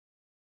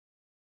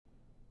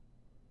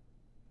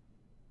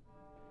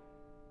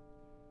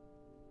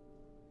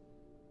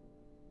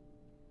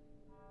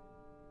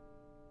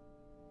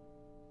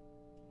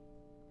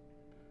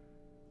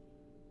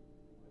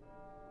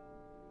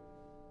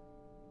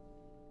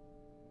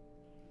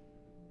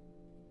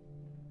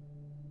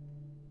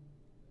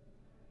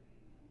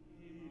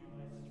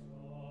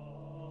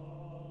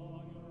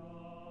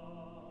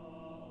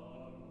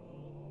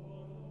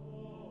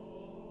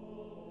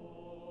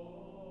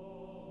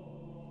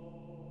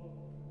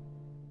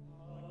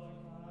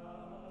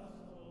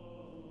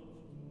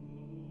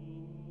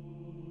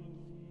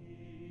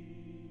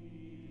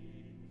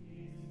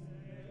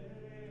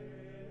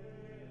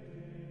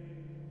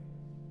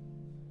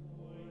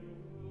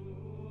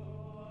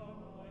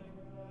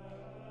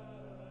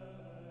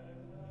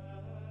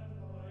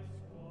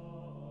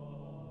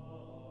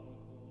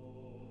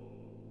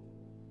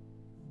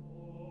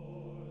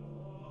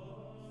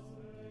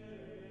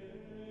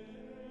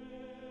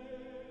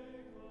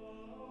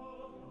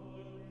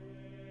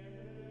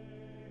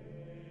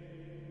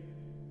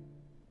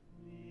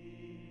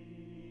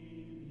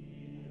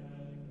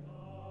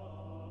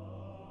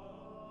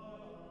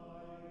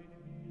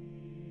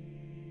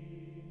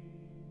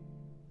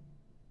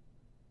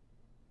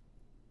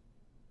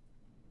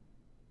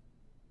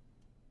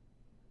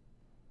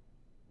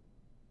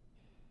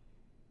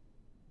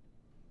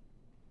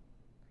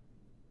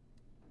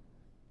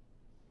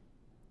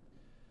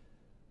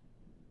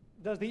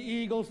Does the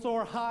eagle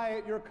soar high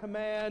at your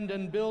command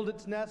and build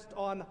its nest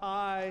on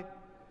high?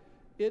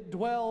 It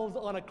dwells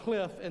on a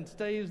cliff and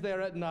stays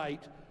there at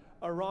night.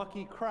 A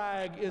rocky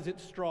crag is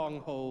its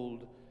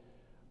stronghold.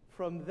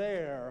 From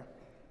there,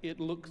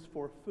 it looks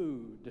for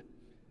food.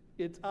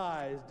 Its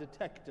eyes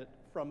detect it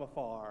from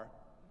afar.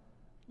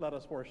 Let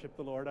us worship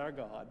the Lord our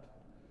God.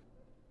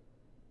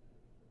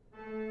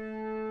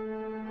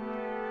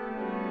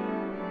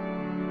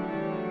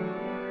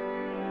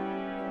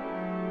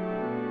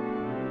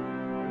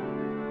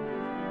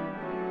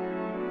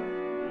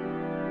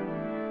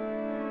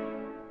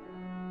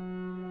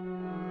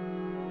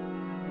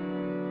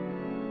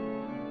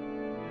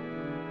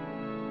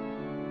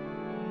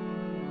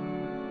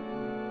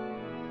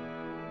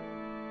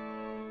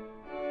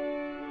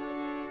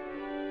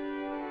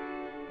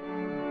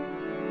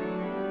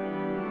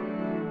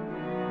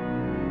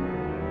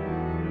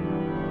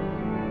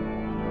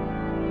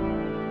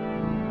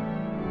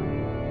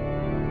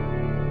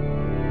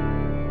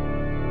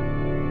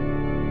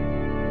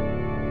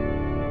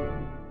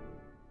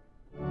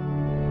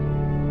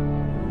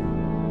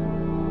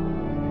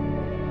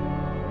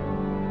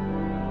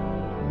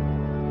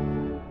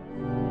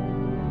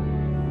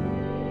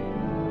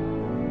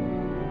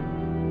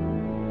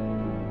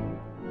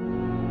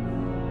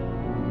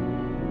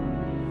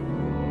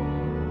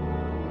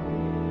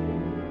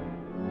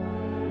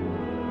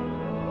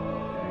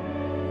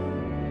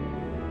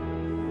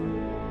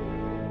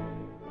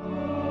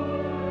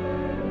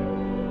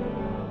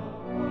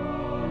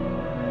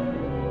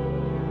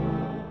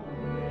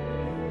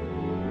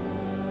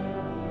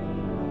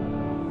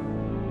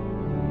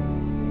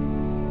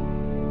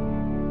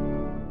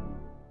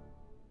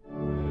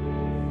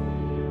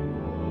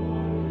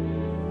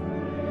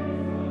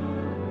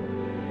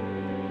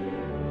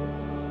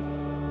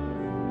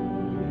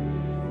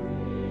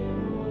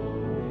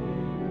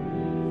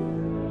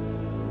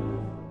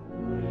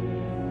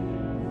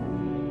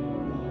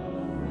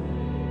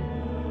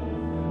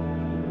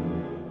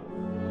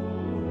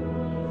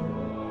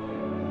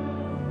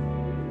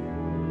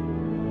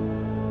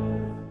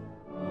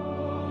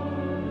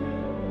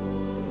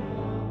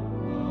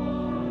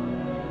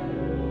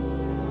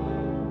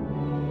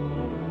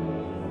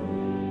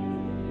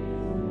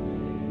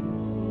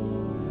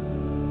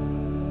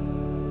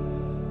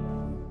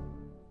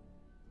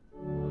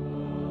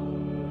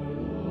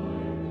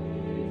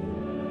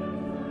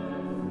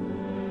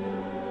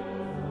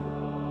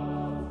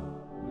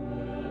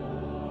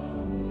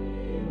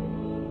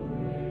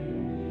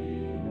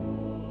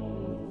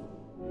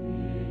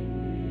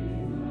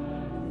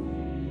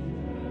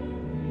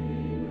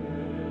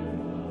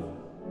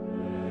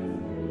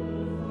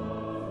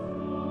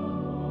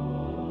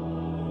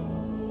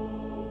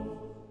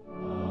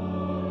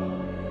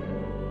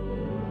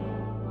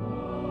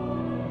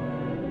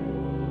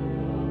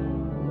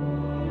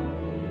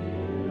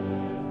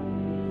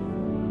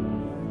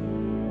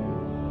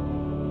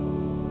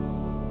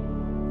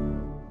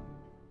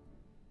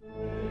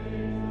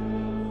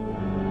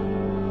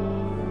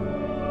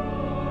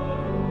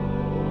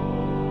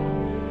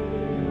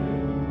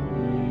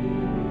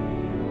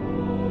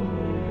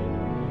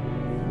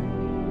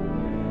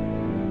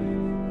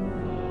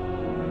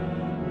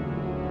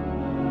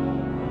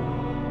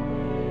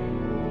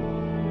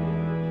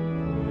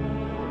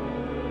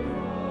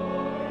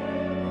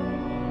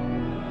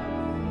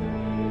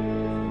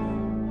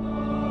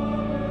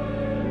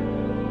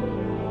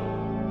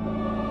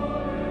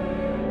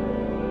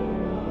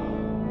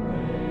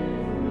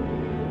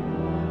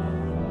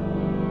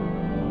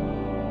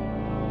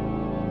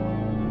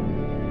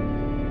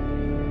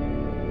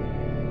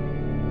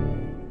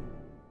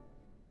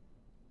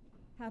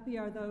 Happy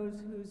are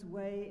those whose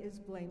way is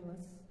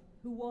blameless,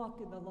 who walk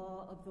in the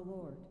law of the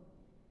Lord.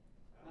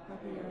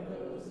 Happy are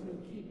those who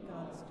keep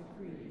God's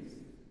decrees,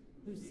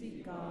 who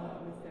seek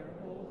God with their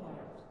whole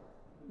heart,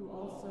 who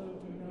also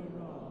do no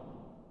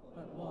wrong,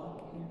 but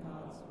walk in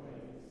God's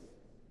ways.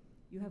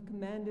 You have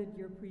commanded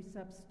your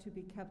precepts to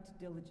be kept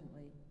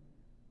diligently.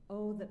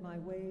 Oh, that my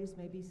ways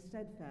may be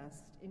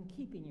steadfast in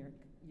keeping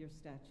your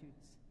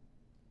statutes.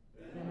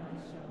 Then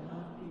I shall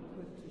not be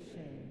put to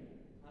shame,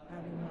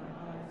 having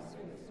my eyes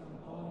fixed on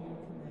all your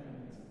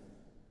commandments.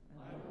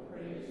 I will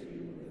praise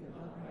you with an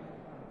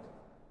upright heart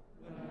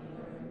when I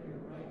learn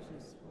your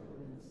righteous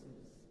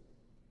ordinances.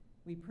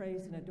 We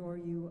praise and adore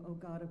you, O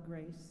God of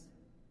grace,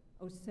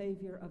 O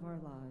Savior of our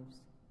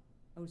lives,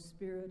 O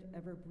Spirit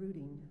ever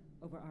brooding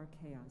over our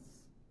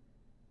chaos.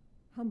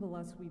 Humble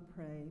us, we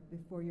pray,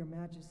 before your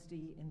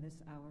majesty in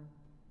this hour,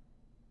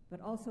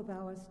 but also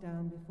bow us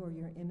down before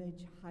your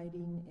image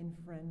hiding in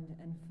friend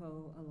and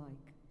foe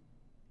alike,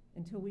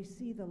 until we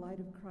see the light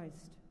of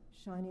Christ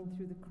shining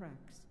through the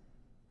cracks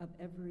of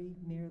every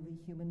merely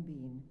human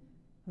being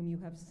whom you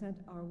have sent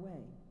our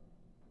way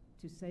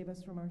to save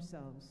us from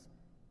ourselves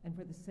and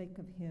for the sake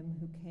of him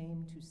who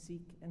came to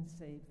seek and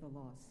save the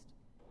lost.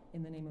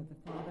 In the name of the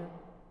Father,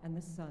 and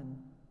the Son,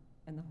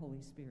 and the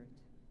Holy Spirit.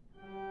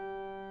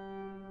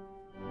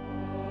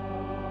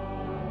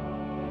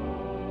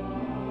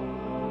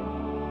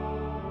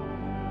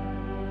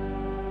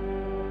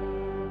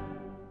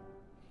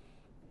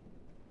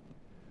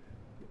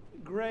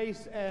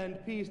 Grace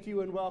and peace to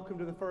you and welcome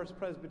to the First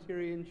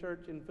Presbyterian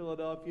Church in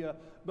Philadelphia,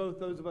 both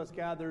those of us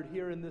gathered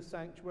here in this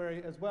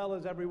sanctuary as well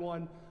as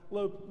everyone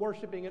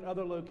worshiping in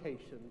other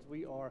locations.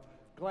 We are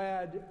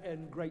glad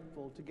and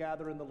grateful to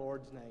gather in the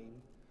Lord's name.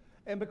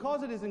 And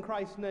because it is in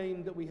Christ's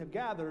name that we have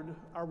gathered,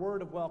 our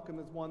word of welcome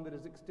is one that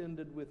is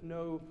extended with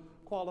no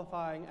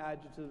qualifying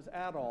adjectives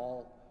at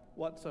all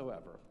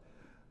whatsoever.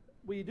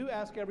 We do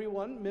ask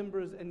everyone,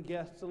 members and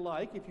guests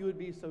alike, if you would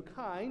be so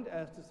kind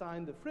as to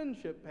sign the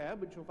friendship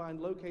pad, which you'll find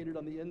located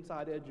on the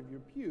inside edge of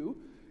your pew.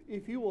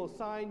 If you will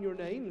sign your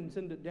name and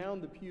send it down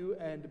the pew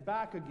and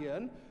back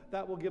again,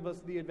 that will give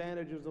us the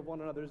advantages of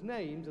one another's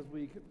names as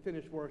we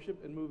finish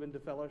worship and move into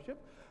fellowship.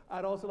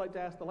 I'd also like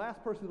to ask the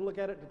last person to look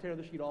at it to tear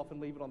the sheet off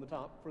and leave it on the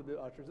top for the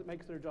ushers. It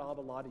makes their job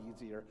a lot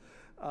easier.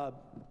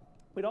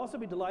 We'd also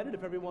be delighted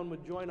if everyone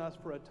would join us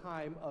for a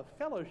time of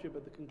fellowship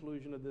at the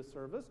conclusion of this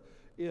service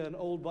in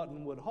Old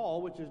Buttonwood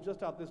Hall, which is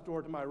just out this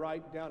door to my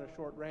right, down a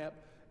short ramp.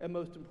 And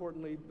most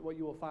importantly, what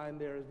you will find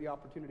there is the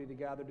opportunity to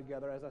gather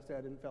together, as I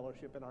said, in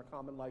fellowship in our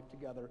common life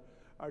together.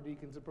 Our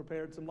deacons have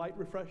prepared some light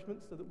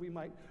refreshments so that we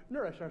might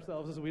nourish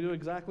ourselves as we do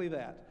exactly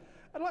that.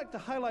 I'd like to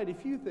highlight a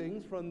few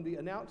things from the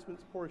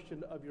announcements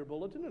portion of your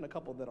bulletin and a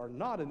couple that are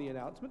not in the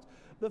announcements.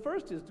 The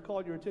first is to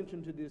call your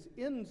attention to this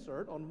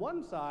insert. On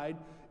one side,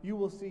 you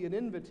will see an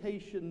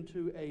invitation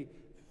to a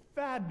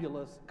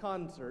fabulous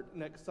concert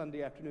next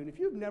Sunday afternoon. If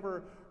you've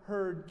never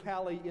heard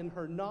Callie in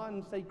her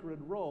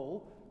non-sacred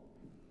role,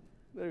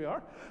 there you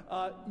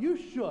are. You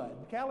should.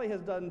 Callie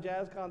has done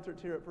jazz concerts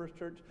here at First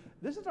Church.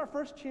 This is our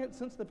first chance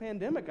since the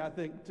pandemic, I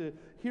think, to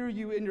hear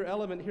you in your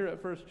element here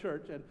at First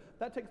Church. And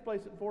that takes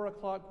place at 4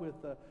 o'clock with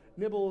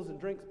nibbles and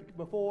drinks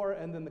before,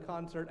 and then the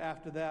concert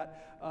after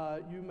that.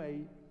 You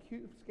may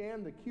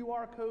scan the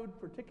QR code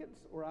for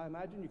tickets, or I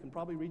imagine you can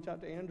probably reach out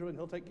to Andrew and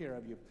he'll take care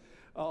of you.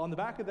 On the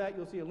back of that,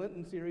 you'll see a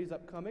Lenten series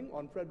upcoming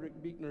on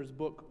Frederick Buechner's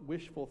book,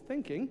 Wishful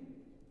Thinking.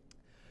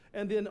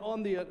 And then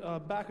on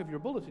the back of your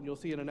bulletin, you'll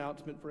see an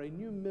announcement for a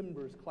new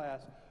members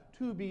class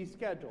to be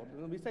scheduled.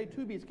 And we say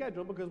to be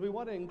scheduled because we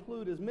want to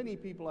include as many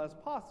people as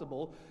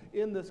possible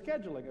in the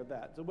scheduling of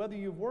that. So whether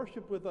you've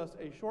worshiped with us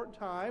a short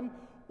time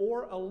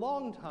or a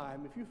long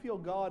time, if you feel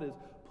God is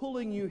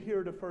pulling you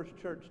here to First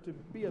Church to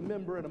be a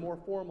member in a more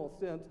formal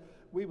sense,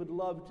 we would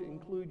love to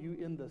include you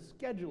in the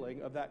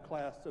scheduling of that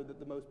class so that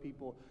the most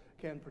people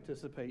can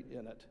participate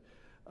in it.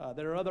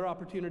 There are other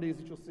opportunities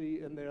that you'll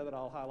see in there that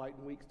I'll highlight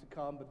in weeks to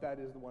come, but that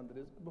is the one that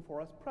is before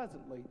us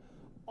presently.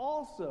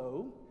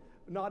 Also,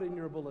 not in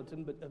your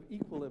bulletin, but of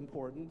equal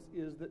importance,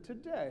 is that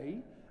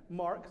today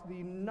marks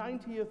the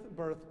 90th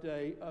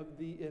birthday of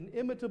the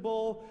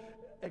inimitable,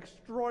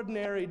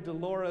 extraordinary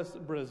Dolores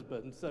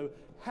Brisbane. So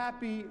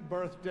happy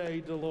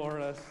birthday,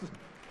 Dolores.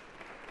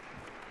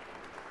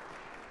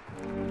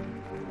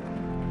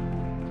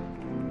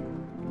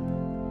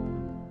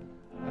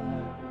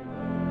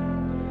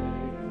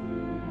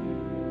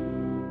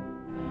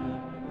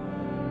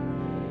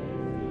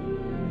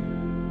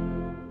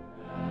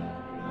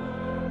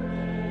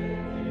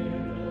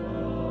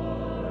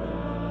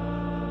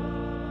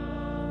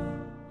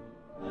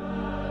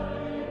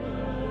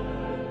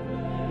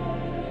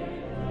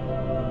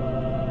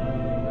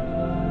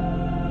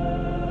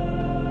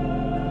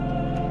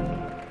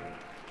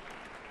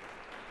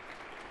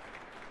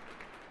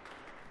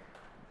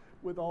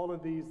 With all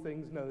of these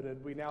things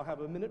noted, we now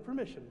have a minute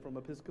permission from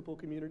Episcopal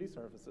Community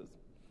Services.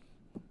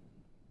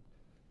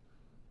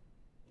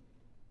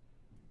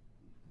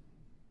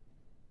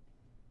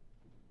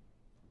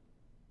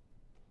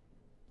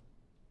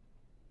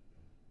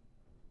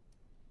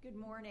 Good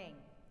morning.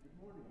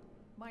 Good morning.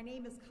 My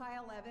name is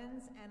Kyle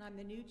Evans, and I'm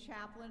the new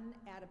chaplain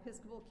at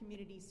Episcopal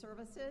Community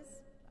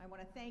Services. I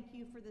want to thank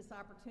you for this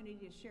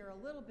opportunity to share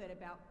a little bit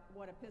about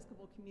what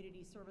Episcopal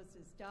Community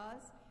Services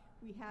does.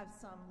 We have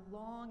some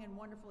long and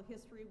wonderful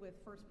history with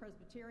First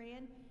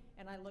Presbyterian,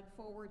 and I look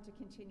forward to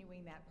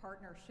continuing that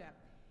partnership.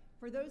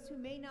 For those who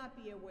may not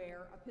be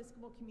aware,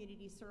 Episcopal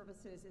Community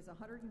Services is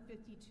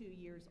 152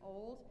 years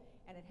old,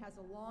 and it has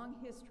a long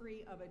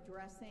history of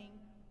addressing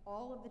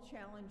all of the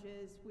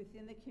challenges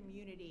within the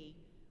community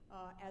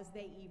as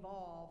they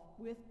evolve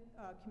with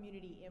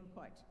community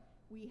input.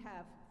 We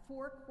have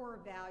 4 core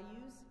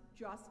values: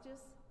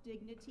 justice,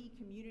 dignity,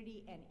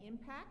 community, and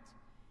impact.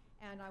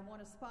 And I want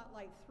to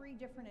spotlight 3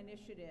 different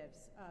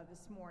initiatives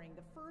this morning.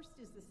 The first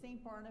is the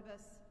St.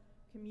 Barnabas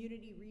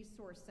Community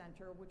Resource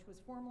Center, which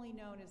was formerly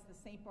known as the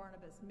St.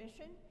 Barnabas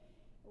Mission,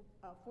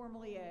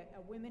 formerly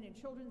a women and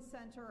children's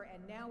center, and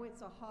now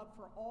it's a hub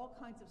for all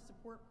kinds of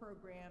support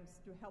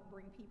programs to help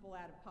bring people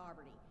out of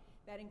poverty.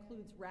 That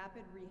includes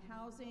rapid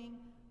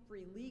rehousing,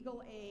 free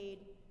legal aid,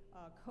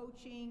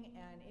 coaching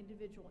and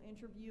individual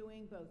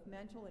interviewing, both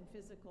mental and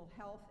physical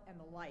health, and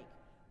the like.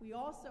 We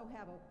also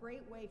have a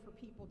great way for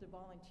people to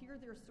volunteer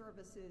their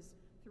services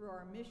through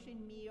our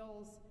mission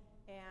meals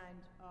and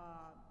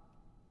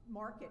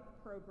market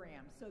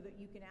program, so that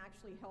you can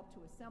actually help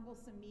to assemble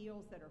some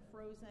meals that are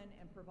frozen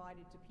and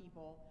provided to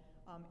people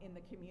in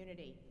the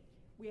community.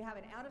 We have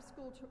an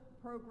out-of-school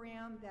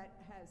program that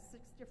has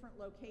 6 different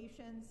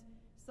locations,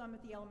 some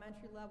at the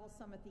elementary level,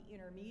 some at the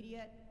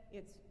intermediate.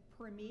 It's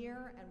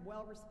premier and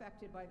well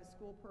respected by the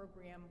school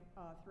program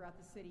throughout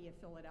the city of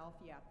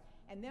Philadelphia.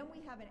 And then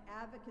we have an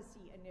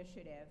advocacy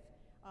initiative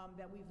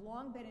that we've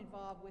long been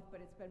involved with,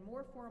 but it's been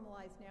more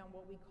formalized now in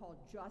what we call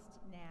Just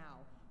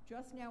Now.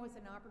 Just Now is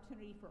an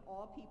opportunity for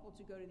all people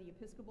to go to the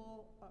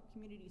Episcopal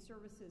Community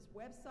Services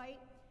website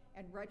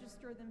and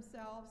register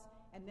themselves.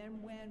 And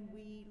then when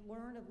we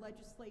learn of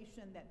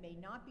legislation that may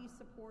not be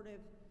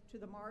supportive to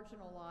the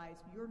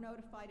marginalized, you're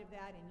notified of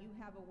that, and you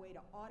have a way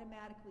to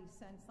automatically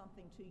send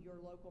something to your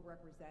local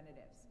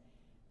representatives.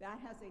 That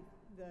has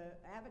the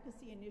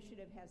advocacy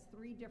initiative has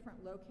three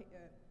different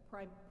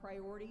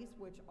priorities,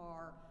 which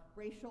are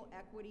racial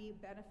equity,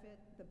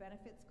 the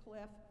benefits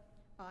cliff,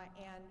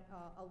 and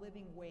a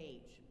living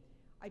wage.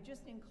 I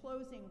just, in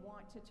closing,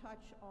 want to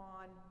touch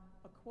on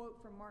a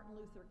quote from Martin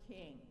Luther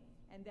King,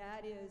 and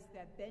that is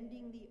that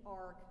bending the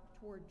arc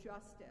toward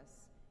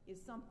justice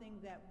is something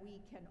that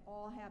we can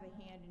all have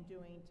a hand in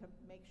doing to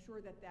make sure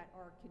that that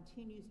arc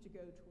continues to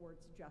go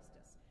towards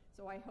justice.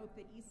 So I hope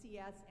that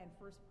ECS and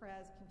First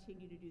Pres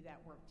continue to do that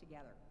work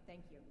together.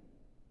 Thank you.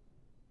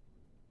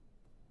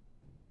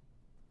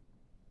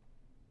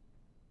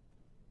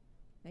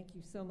 Thank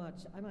you so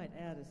much. I might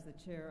add, as the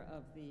chair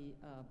of the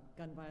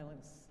Gun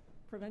Violence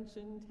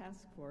Prevention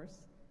Task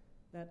Force,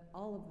 that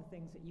all of the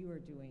things that you are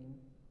doing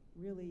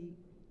really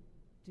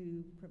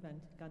do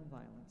prevent gun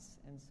violence,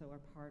 and so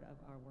are part of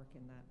our work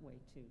in that way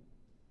too.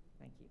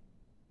 Thank you.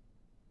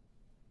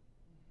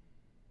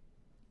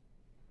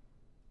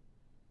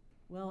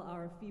 Well,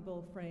 our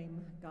feeble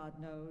frame, God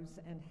knows,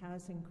 and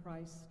has in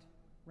Christ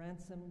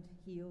ransomed,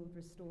 healed,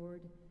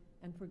 restored,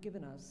 and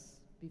forgiven us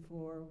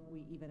before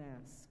we even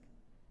ask.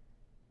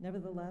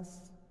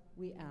 Nevertheless,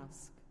 we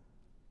ask,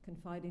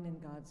 confiding in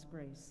God's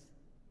grace.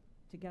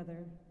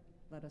 Together,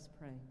 let us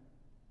pray.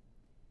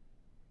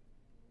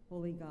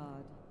 Holy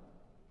God,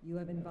 you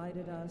have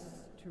invited us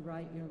to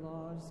write your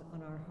laws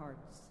on our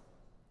hearts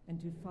and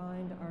to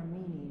find our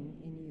meaning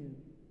in you.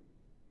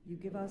 You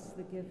give us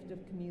the gift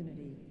of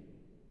community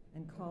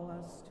and call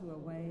us to a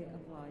way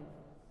of life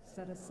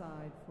set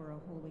aside for a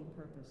holy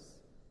purpose.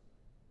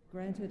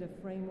 Granted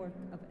a framework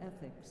of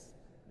ethics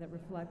that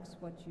reflects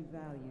what you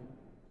value,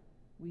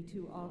 we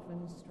too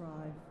often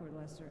strive for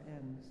lesser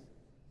ends.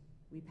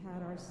 We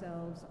pat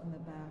ourselves on the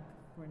back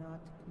for not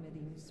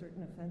committing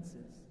certain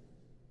offenses,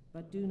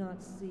 but do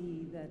not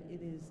see that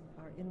it is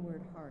our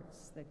inward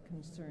hearts that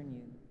concern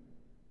you.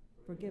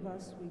 Forgive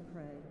us, we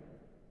pray.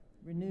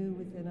 Renew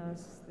within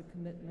us the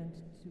commitment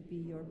to be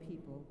your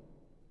people,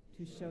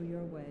 to show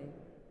your way,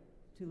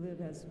 to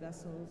live as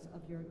vessels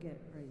of your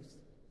grace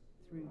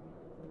through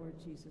the Lord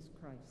Jesus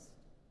Christ.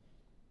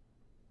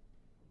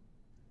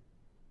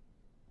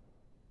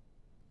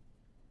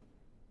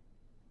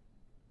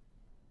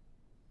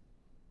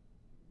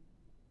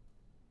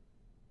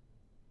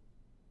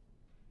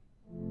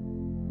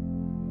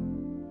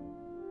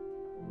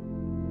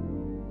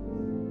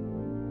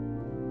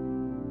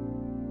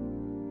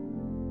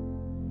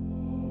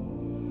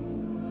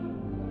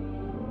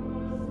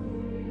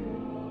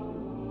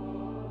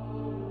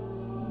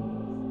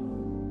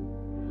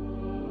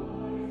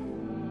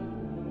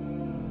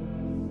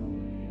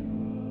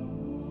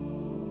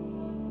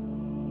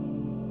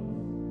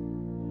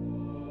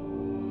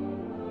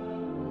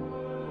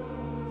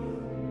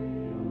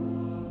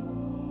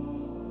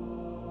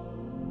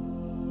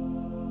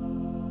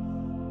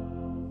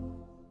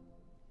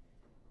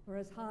 For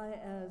as high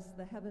as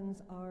the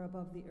heavens are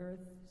above the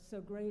earth,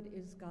 so great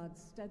is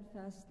God's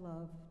steadfast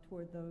love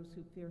toward those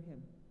who fear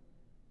him.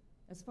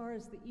 As far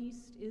as the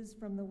east is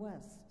from the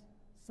west,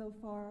 so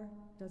far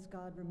does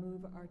God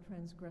remove our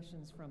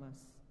transgressions from us.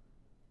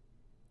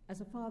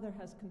 As a father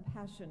has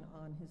compassion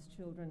on his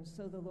children,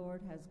 so the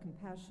Lord has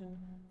compassion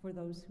for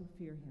those who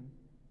fear him.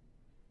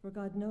 For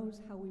God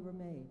knows how we were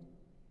made.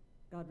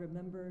 God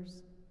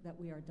remembers that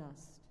we are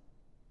dust.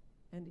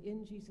 And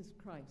in Jesus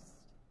Christ,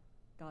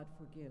 God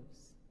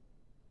forgives.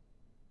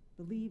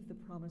 Believe the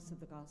promise of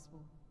the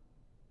gospel.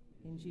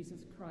 In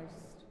Jesus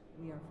Christ,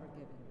 we are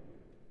forgiven.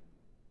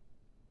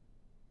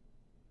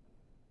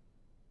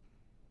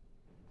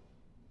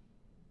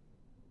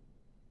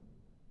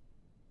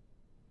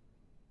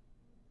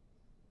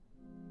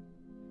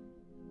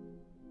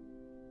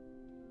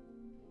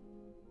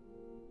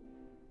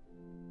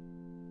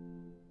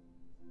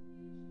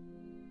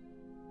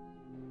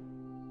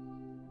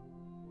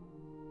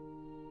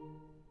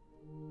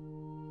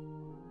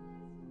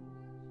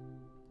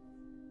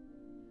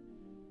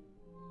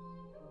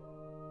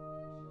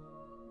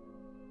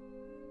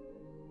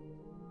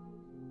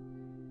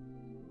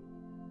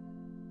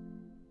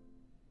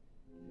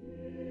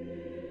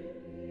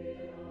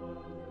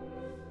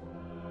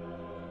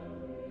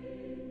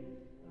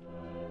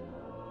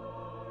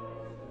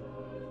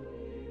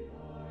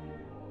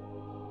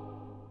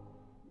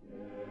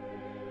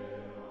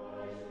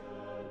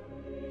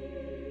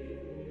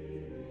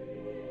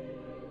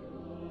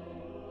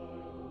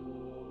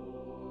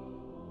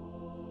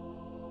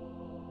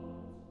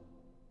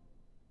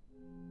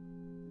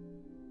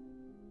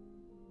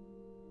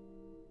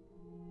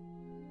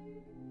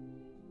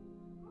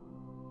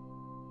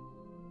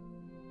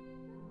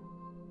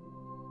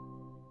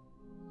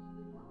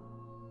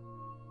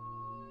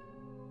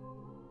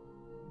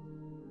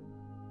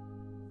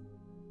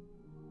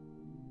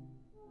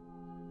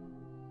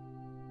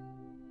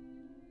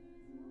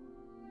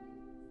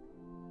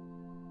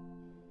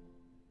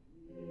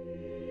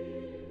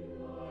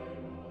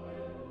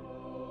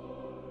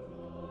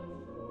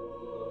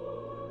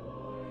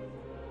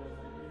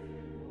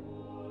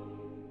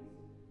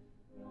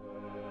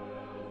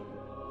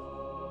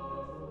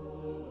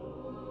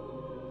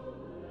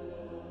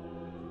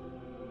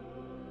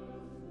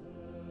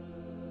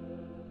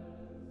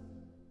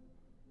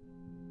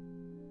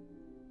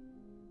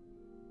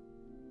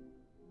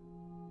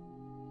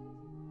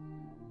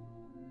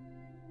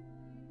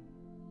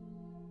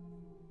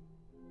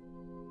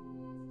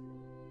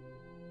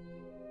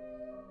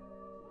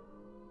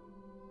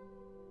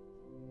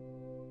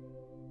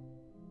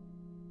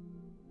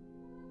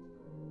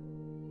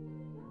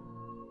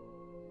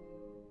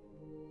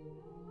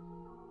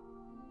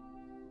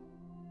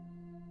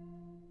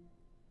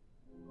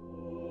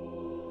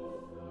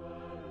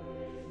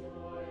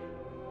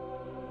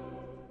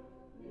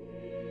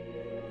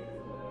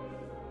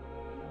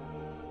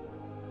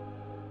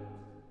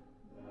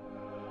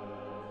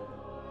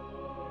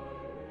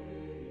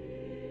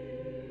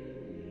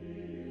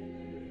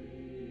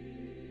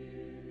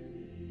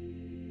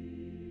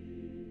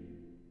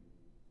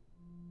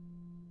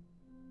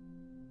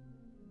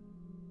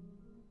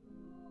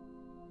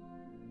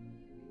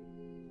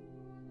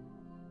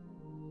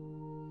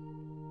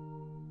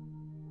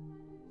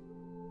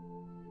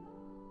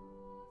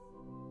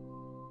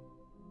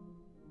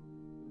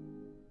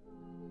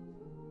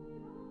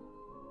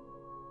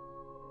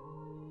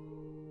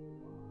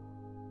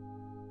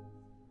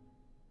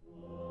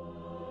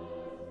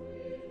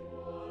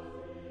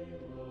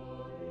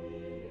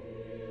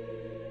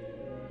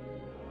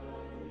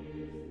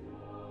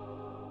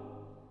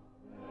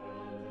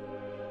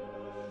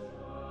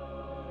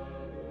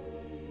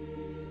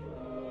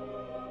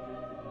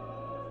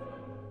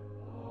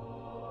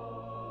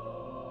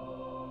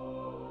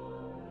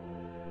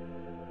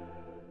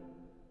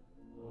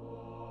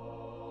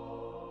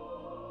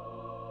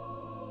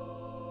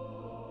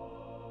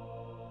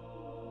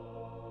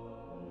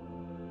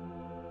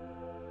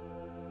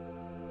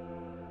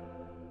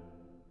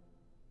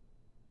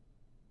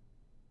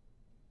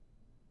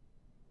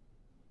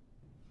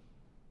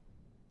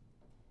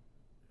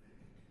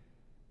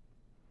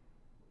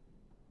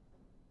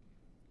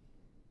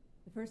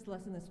 The first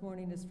lesson this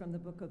morning is from the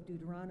book of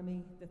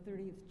Deuteronomy, the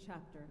 30th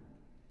chapter.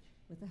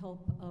 With the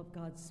help of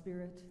God's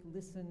Spirit,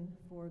 listen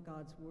for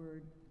God's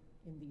word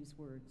in these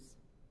words.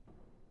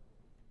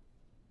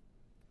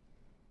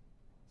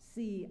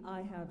 See,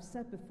 I have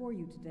set before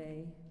you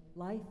today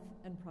life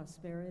and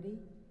prosperity,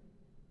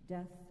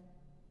 death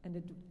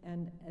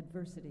and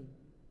adversity.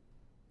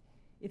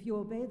 If you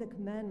obey the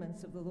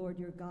commandments of the Lord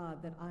your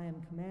God that I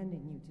am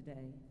commanding you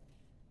today,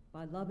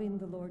 by loving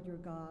the Lord your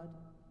God,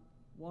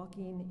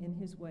 walking in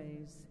his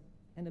ways,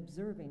 and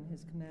observing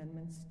his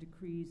commandments,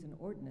 decrees, and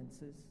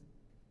ordinances,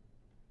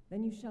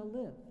 then you shall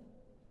live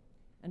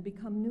and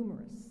become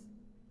numerous,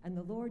 and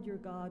the Lord your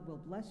God will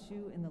bless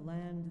you in the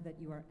land that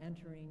you are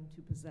entering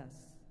to possess.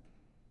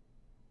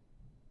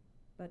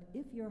 But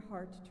if your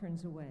heart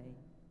turns away,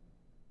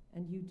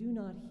 and you do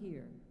not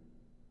hear,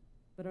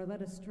 but are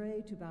led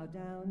astray to bow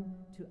down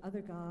to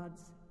other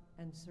gods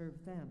and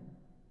serve them,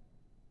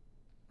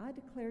 I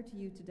declare to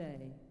you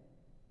today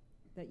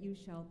that you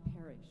shall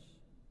perish.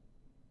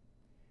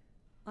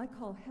 I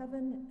call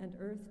heaven and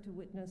earth to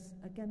witness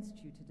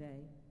against you today,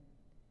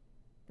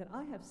 that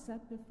I have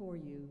set before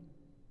you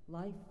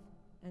life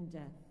and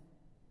death,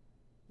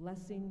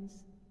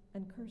 blessings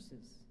and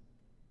curses.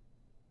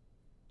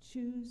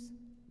 Choose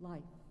life,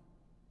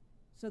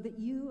 so that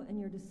you and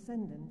your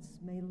descendants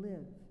may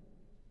live,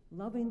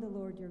 loving the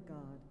Lord your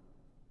God,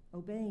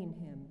 obeying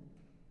him,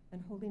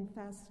 and holding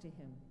fast to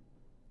him.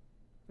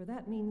 For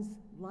that means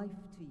life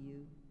to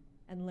you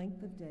and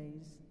length of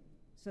days,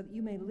 so that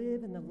you may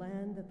live in the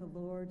land that the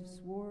Lord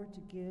swore to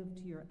give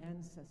to your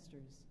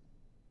ancestors,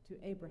 to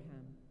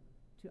Abraham,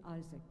 to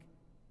Isaac,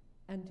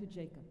 and to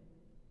Jacob.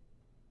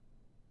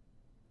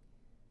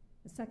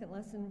 The second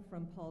lesson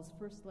from Paul's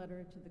first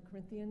letter to the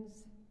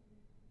Corinthians,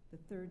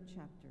 the 3rd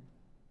chapter.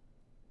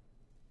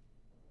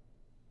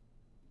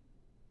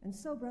 And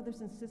so,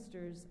 brothers and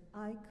sisters,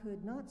 I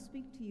could not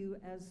speak to you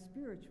as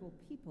spiritual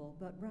people,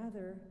 but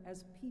rather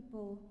as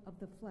people of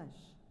the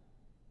flesh,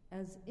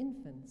 as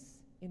infants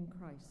in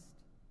Christ.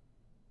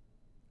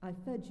 I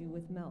fed you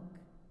with milk,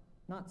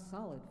 not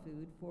solid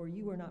food, for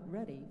you were not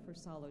ready for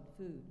solid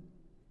food.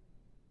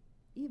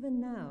 Even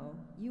now,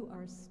 you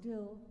are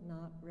still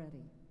not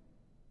ready,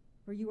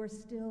 for you are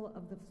still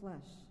of the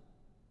flesh.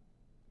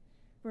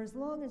 For as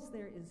long as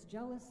there is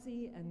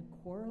jealousy and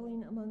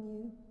quarreling among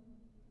you,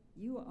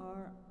 you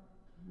are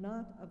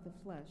not of the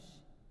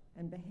flesh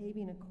and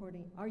behaving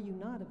according, are you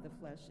not of the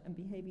flesh and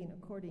behaving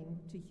according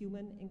to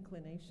human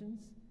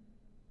inclinations?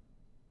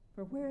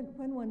 For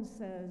when one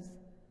says,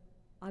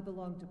 I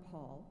belong to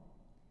Paul,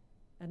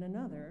 and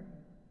another,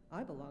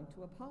 I belong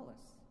to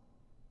Apollos,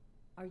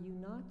 are you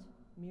not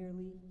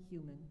merely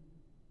human?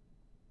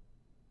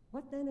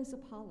 What then is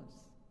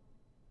Apollos?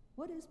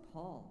 What is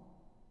Paul?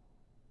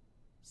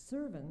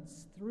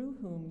 Servants through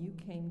whom you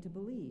came to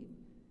believe,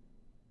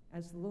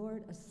 as the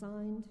Lord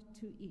assigned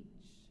to each.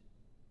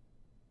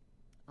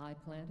 I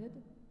planted,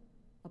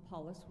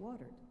 Apollos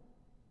watered,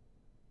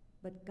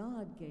 but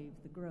God gave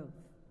the growth.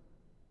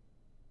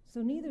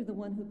 So neither the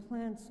one who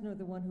plants nor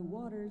the one who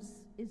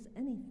waters is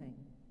anything,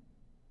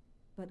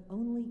 but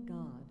only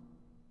God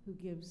who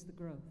gives the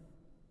growth.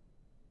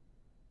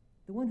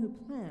 The one who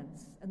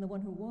plants and the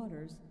one who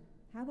waters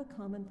have a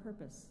common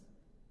purpose,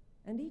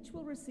 and each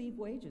will receive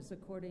wages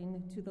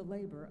according to the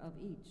labor of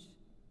each.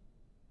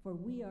 For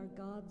we are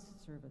God's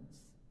servants,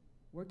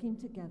 working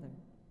together.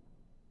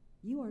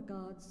 You are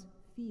God's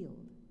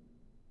field,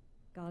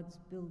 God's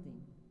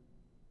building.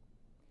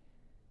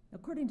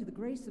 According to the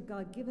grace of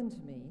God given to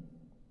me,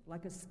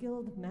 like a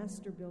skilled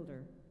master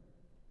builder,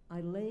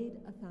 I laid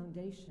a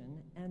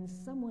foundation, and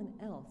someone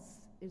else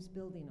is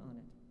building on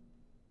it.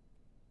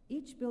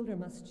 Each builder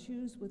must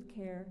choose with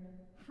care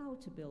how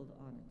to build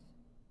on it.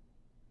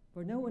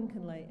 For no one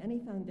can lay any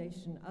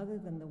foundation other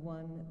than the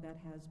one that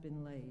has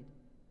been laid.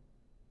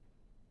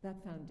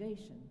 That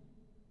foundation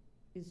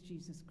is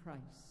Jesus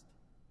Christ.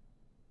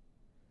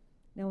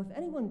 Now, if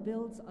anyone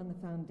builds on the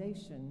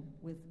foundation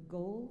with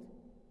gold,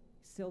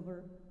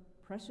 silver,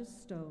 precious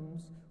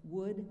stones,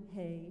 wood,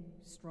 hay,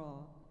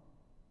 straw,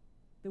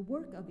 the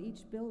work of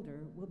each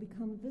builder will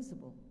become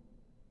visible,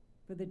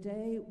 for the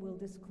day will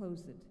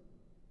disclose it,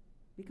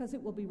 because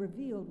it will be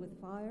revealed with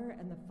fire,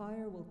 and the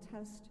fire will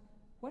test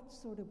what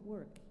sort of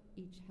work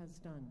each has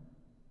done.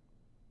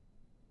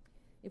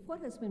 If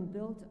what has been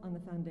built on the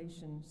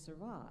foundation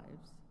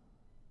survives,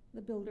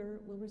 the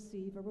builder will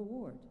receive a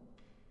reward.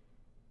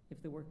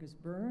 If the work is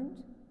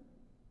burned,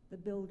 the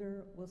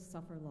builder will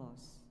suffer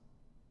loss.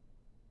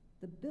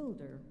 The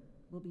builder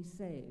will be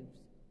saved,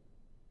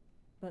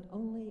 but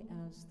only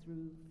as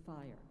through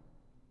fire.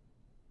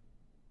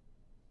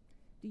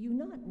 Do you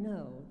not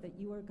know that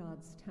you are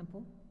God's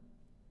temple,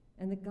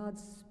 and that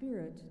God's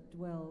Spirit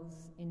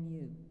dwells in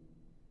you?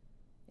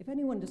 If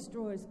anyone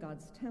destroys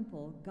God's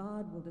temple,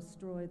 God will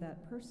destroy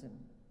that person.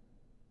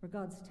 For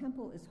God's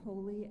temple is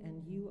holy,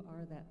 and you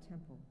are that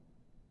temple.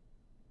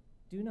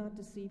 Do not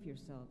deceive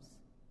yourselves.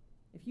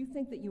 If you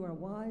think that you are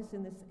wise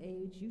in this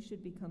age, you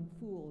should become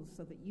fools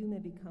so that you may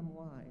become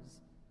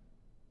wise.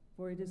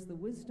 For it is the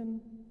wisdom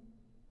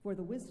For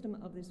the wisdom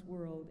of this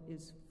world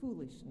is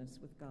foolishness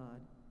with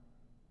God.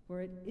 For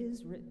it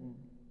is written,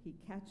 he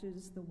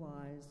catches the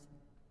wise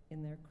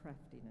in their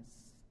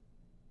craftiness.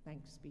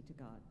 Thanks be to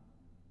God.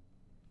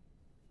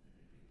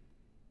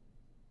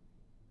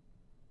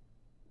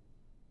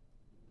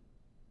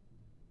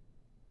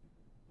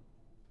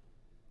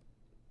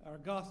 Our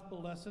gospel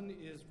lesson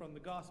is from the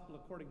Gospel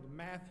according to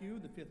Matthew,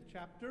 the 5th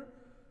chapter,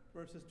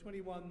 verses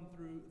 21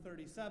 through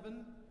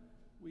 37.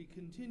 We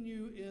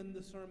continue in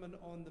the Sermon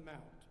on the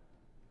Mount.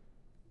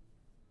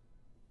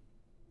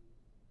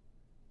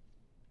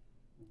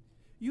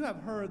 You have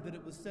heard that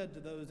it was said to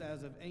those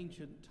as of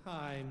ancient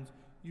times,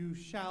 "You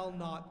shall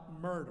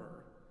not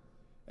murder,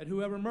 and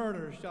whoever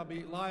murders shall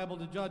be liable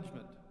to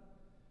judgment.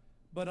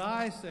 But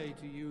I say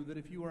to you that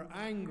if you are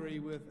angry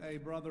with a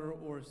brother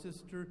or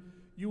sister,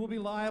 you will be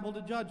liable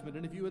to judgment.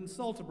 And if you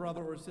insult a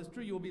brother or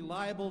sister, you will be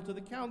liable to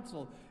the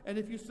council. And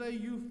if you say,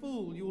 'You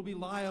fool,' you will be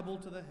liable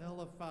to the hell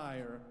of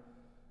fire.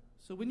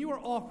 So when you are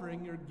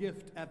offering your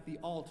gift at the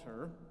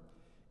altar,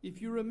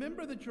 if you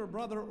remember that your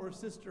brother or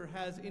sister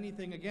has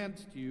anything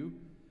against you,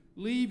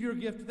 leave your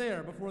gift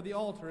there before the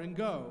altar and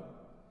go.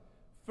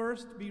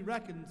 First be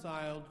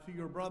reconciled to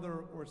your brother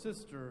or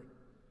sister,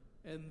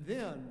 and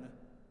then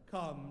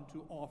come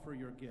to offer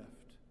your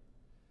gift.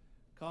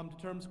 Come to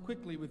terms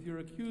quickly with your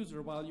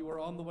accuser while you are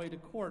on the way to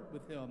court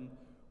with him,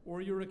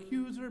 or your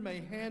accuser may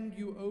hand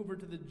you over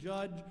to the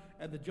judge,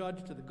 and the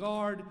judge to the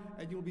guard,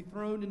 and you will be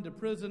thrown into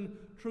prison.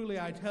 Truly,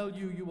 I tell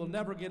you, you will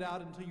never get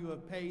out until you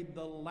have paid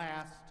the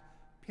last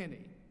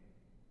penny.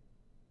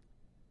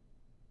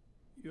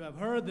 You have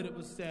heard that it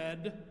was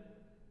said,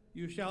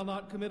 'You shall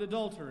not commit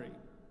adultery.'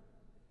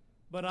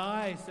 But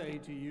I say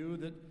to you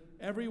that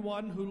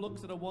everyone who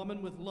looks at a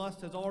woman with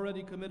lust has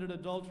already committed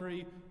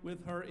adultery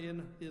with her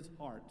in his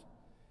heart.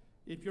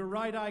 If your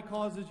right eye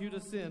causes you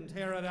to sin,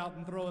 tear it out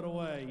and throw it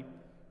away.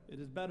 It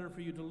is better for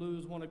you to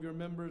lose one of your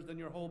members than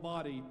your whole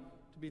body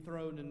to be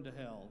thrown into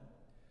hell.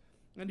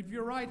 And if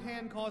your right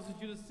hand causes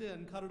you to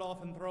sin, cut it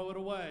off and throw it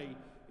away.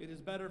 It is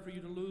better for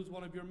you to lose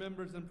one of your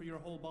members than for your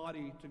whole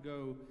body to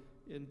go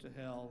into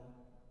hell.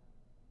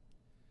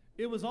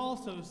 It was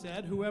also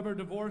said, 'Whoever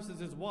divorces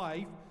his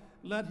wife,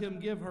 let him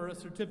give her a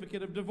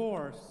certificate of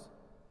divorce.'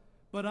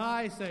 But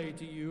I say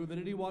to you that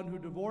anyone who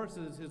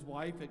divorces his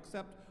wife,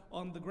 except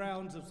on the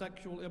grounds of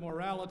sexual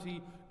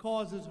immorality,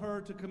 causes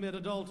her to commit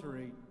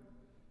adultery.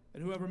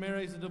 And whoever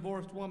marries a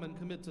divorced woman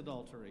commits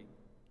adultery.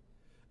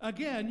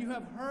 Again, you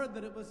have heard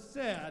that it was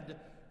said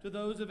to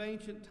those of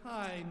ancient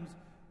times,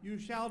 'You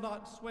shall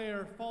not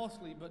swear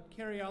falsely, but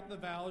carry out the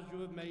vows you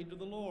have made to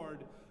the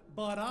Lord.'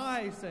 But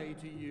I say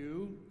to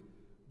you,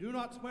 do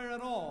not swear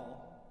at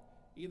all,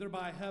 either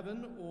by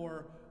heaven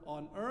or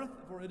on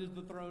earth, for it is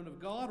the throne of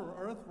God, or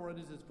earth, for it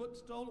is his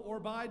footstool, or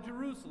by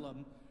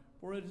Jerusalem,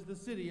 for it is the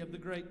city of the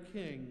great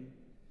King.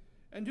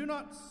 And do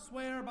not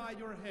swear by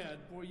your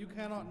head, for you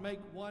cannot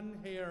make one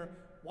hair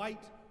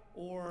white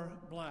or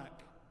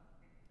black.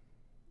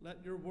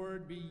 Let your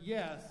word be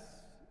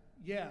yes,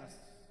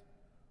 yes,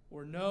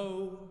 or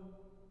no,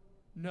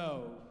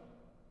 no.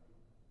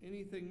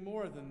 Anything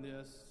more than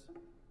this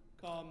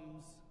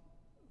comes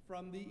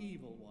from the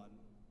evil one."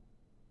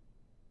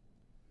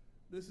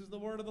 This is the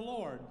word of the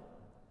Lord.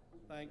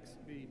 Thanks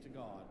be to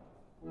God.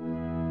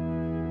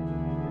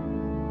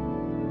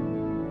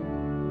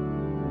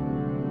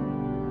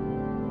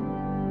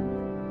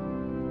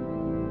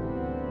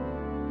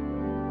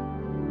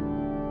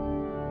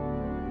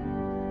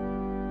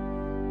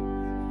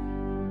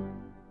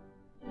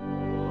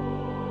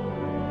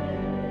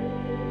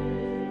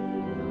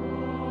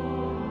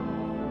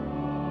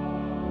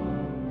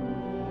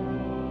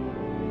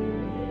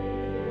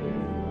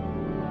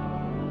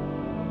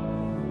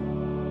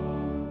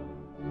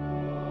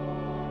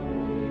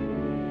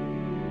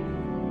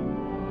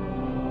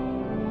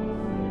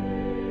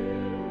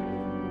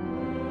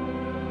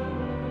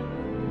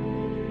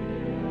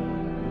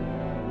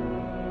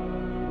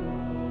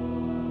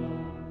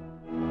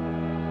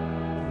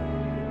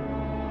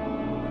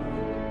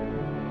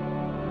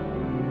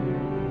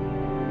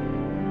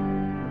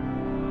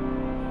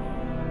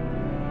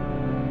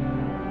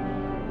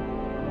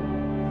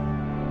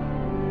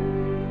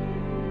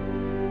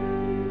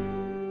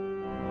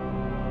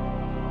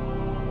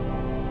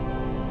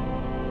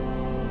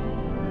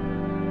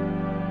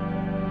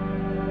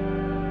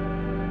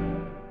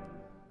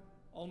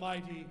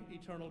 Almighty,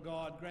 eternal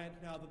God,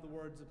 grant now that the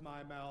words of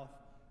my mouth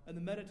and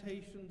the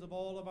meditations of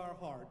all of our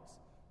hearts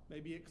may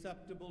be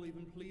acceptable,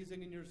 even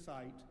pleasing in your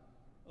sight,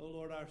 O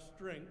Lord, our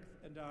strength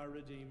and our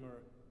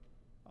Redeemer.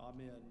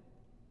 Amen.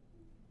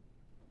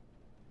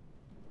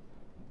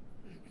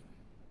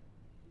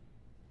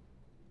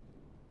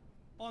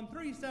 On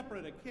 3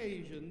 separate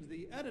occasions,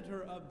 the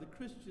editor of the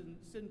Christian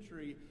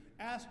Century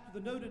asked the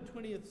noted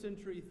 20th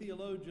century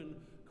theologian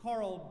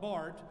Karl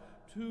Barth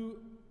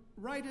to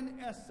write an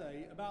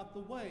essay about the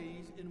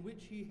ways in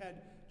which he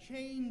had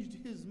changed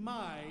his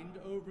mind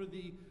over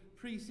the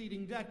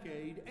preceding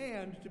decade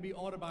and to be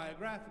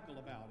autobiographical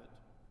about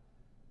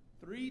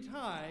it. 3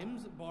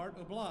 times Barth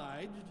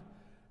obliged,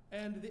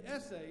 and the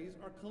essays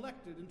are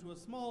collected into a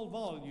small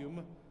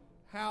volume,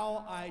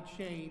 How I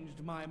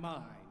Changed My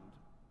Mind.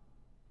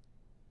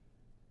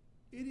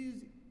 It is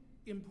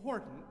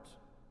important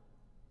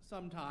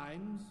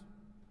sometimes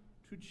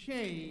to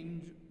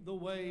change the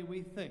way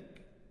we think.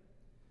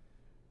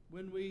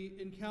 When we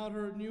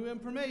encounter new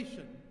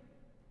information,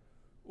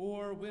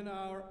 or when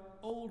our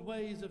old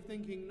ways of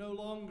thinking no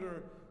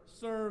longer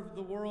serve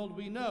the world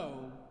we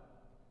know,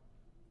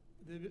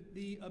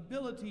 the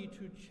ability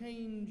to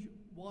change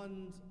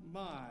one's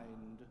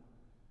mind,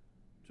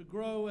 to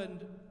grow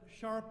and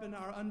sharpen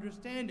our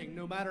understanding,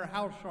 no matter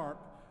how sharp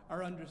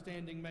our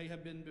understanding may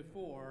have been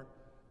before,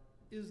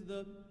 is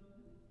the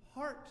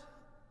heart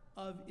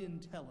of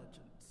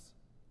intelligence,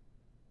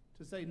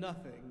 to say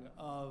nothing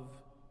of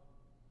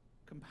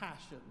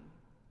compassion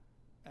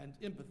and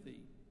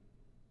empathy.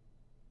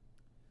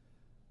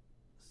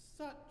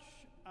 Such,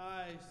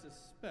 I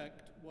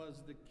suspect,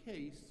 was the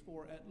case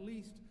for at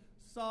least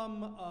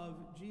some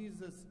of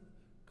Jesus'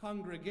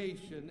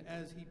 congregation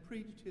as he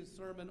preached his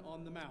Sermon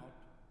on the Mount.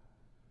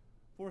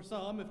 For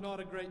some, if not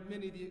a great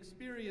many, the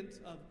experience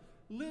of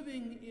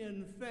living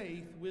in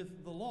faith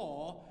with the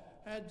law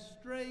had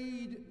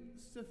strayed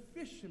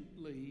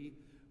sufficiently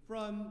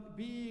from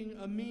being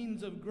a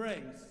means of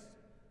grace,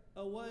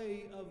 a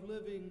way of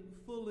living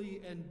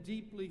fully and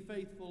deeply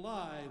faithful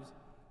lives,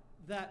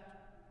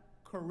 that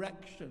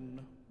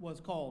correction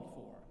was called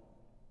for.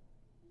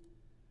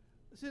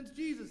 Since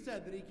Jesus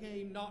said that he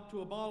came not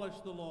to abolish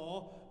the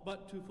law,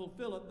 but to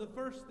fulfill it, the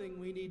first thing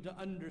we need to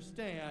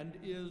understand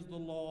is the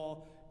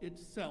law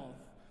itself.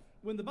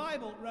 When the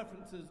Bible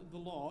references the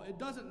law, it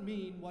doesn't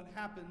mean what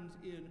happens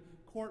in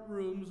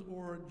courtrooms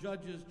or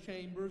judges'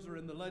 chambers or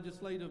in the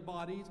legislative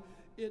bodies.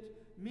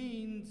 It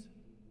means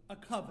a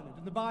covenant.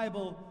 In the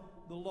Bible,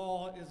 the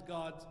law is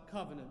God's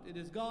covenant. It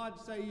is God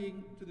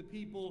saying to the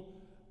people,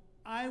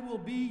 I will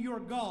be your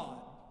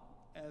God,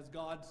 as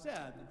God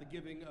said at the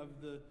giving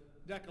of the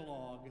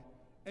Decalogue,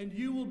 and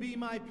you will be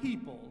my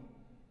people,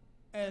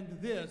 and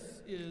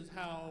this is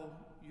how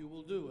you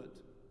will do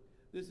it.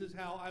 This is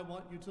how I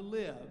want you to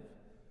live.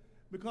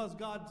 Because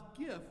God's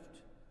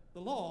gift,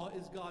 the law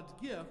is God's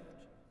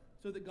gift,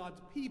 so that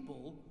God's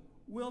people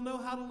will know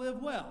how to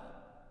live well,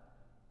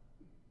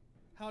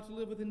 how to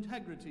live with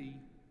integrity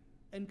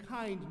and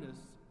kindness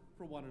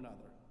for one another.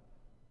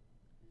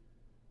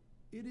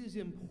 It is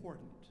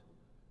important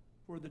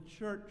for the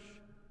church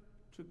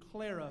to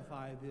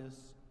clarify this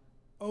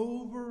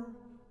over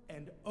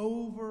and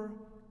over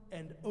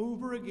and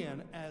over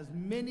again, as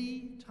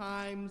many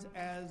times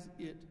as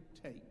it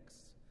takes.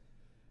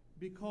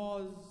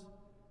 Because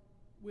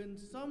when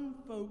some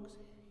folks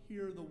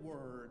hear the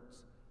words,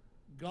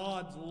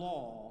 God's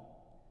law,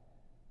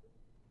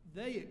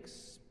 they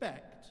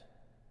expect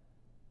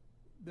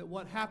that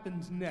what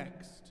happens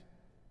next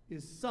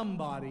is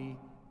somebody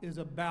is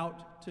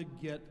about to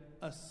get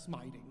a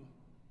smiting.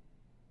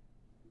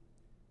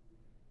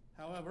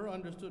 However,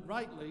 understood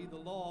rightly, the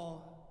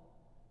law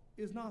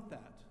is not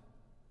that.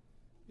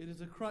 It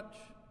is a crutch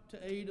to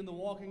aid in the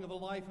walking of a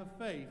life of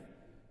faith,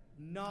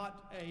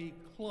 not a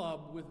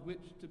club with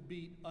which to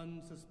beat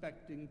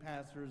unsuspecting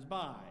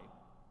passers-by.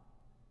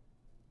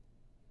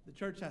 The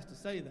church has to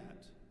say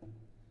that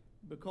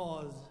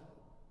because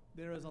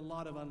there is a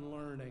lot of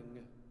unlearning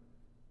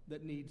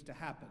that needs to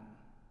happen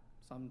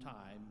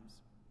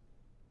sometimes.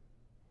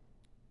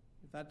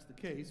 If that's the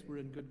case, we're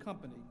in good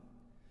company.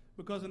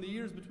 Because in the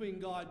years between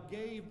God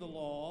gave the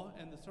law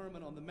and the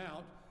Sermon on the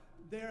Mount,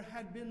 there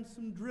had been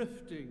some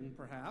drifting,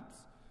 perhaps,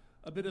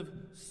 a bit of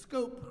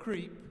scope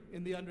creep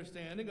in the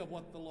understanding of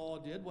what the law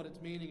did, what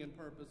its meaning and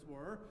purpose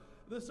were.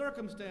 The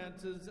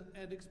circumstances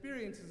and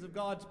experiences of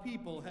God's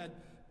people had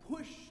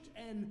pushed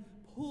and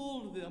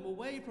pulled them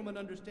away from an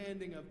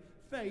understanding of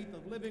faith,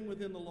 of living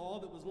within the law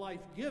that was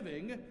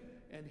life-giving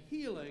and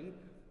healing,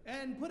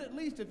 and put at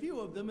least a few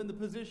of them in the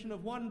position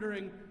of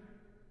wondering,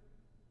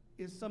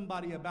 is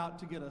somebody about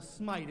to get a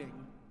smiting?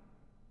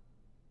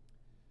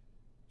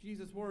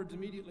 Jesus' words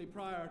immediately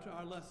prior to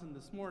our lesson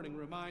this morning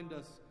remind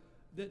us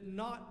that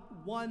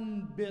not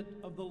one bit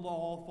of the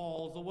law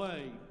falls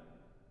away.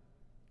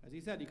 As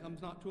he said, he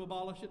comes not to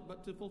abolish it,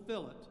 but to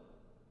fulfill it.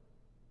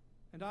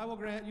 And I will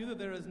grant you that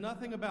there is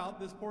nothing about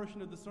this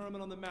portion of the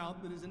Sermon on the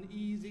Mount that is an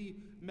easy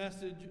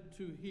message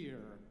to hear.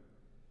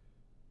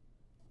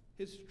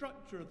 His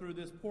structure through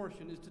this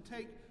portion is to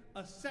take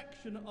a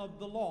section of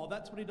the law.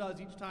 That's what he does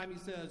each time he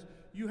says,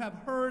 you have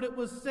heard it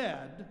was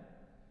said,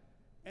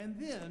 and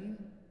then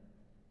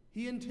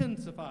he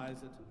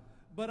intensifies it.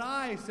 But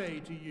I say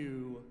to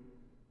you,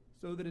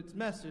 so that its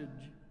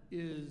message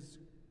is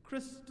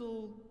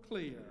crystal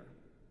clear.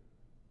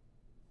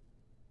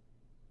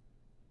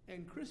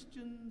 And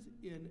Christians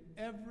in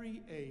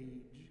every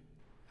age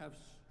have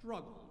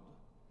struggled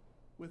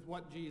with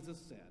what Jesus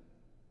said.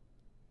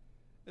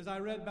 As I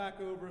read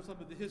back over some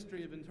of the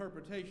history of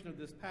interpretation of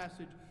this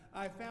passage,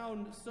 I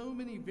found so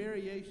many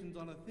variations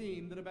on a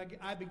theme that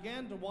I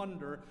began to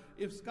wonder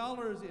if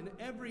scholars in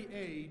every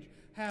age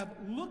have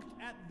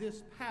looked at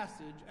this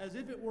passage as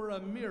if it were a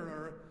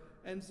mirror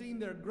and seen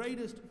their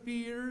greatest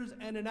fears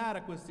and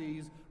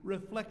inadequacies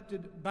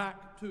reflected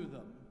back to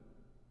them.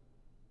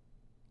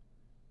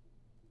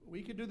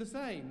 We could do the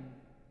same.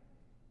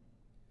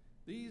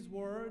 These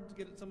words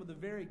get at some of the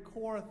very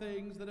core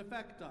things that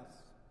affect us.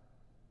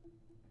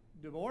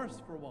 Divorce,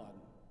 for one.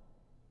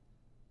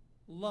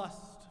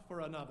 Lust,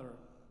 for another.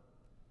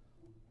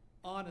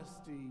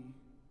 Honesty,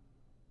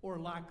 or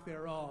lack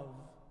thereof,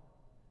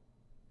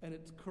 and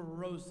its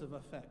corrosive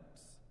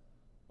effects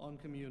on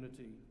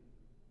community.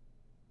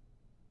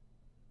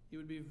 It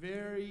would be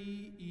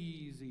very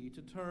easy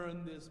to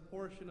turn this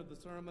portion of the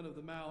Sermon of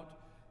the Mount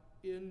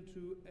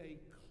into a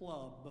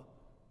club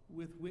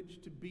with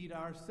which to beat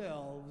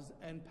ourselves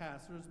and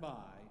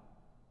passers-by.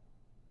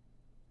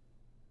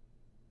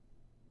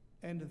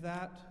 And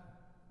that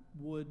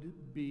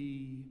would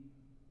be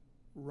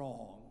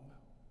wrong.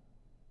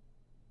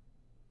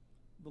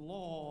 The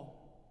law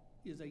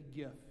is a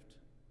gift,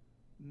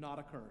 not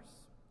a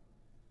curse.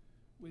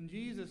 When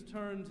Jesus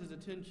turns his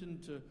attention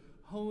to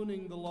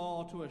honing the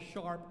law to a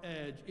sharp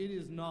edge, it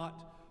is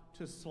not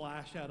to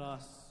slash at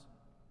us,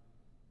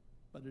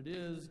 but it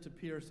is to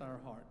pierce our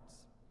hearts.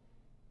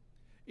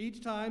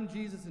 Each time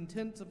Jesus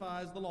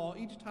intensifies the law,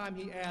 each time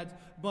he adds,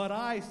 "But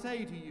I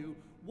say to you,"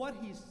 what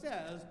he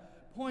says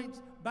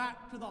points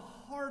back to the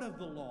heart of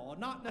the law,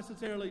 not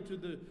necessarily to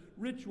the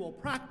ritual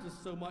practice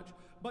so much,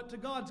 but to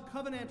God's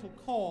covenantal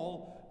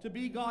call to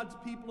be God's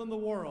people in the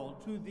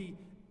world, to the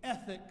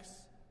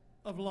ethics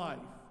of life.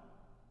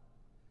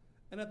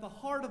 And at the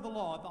heart of the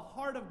law, at the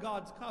heart of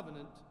God's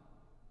covenant,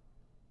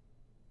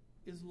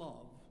 is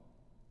love.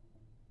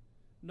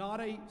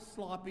 Not a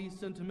sloppy,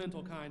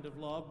 sentimental kind of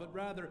love, but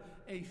rather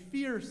a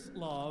fierce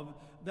love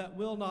that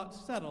will not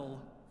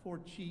settle for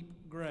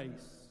cheap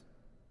grace.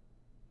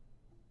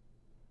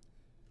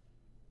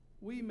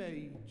 We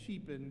may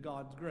cheapen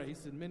God's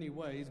grace in many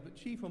ways, but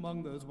chief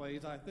among those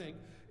ways, I think,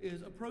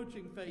 is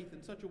approaching faith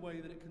in such a way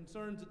that it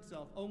concerns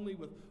itself only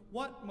with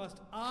what must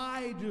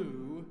I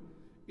do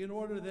in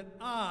order that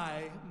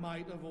I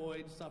might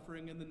avoid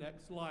suffering in the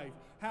next life?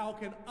 How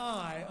can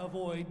I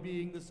avoid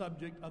being the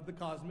subject of the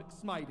cosmic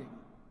smiting?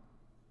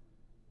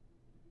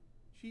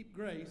 Cheap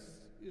grace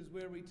is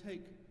where we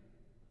take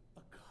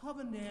a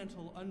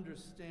covenantal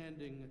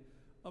understanding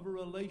of a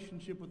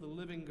relationship with the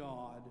living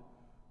God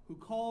who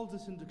calls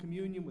us into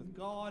communion with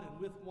God and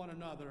with one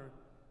another,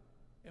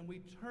 and we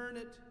turn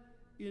it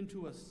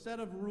into a set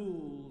of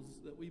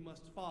rules that we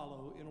must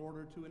follow in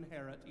order to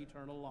inherit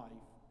eternal life.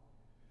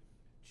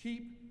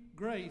 Cheap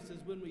grace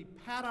is when we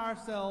pat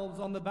ourselves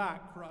on the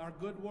back for our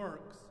good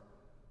works,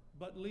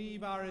 but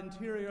leave our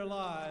interior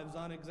lives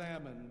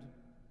unexamined.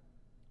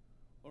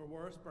 Or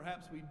worse,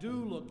 perhaps we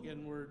do look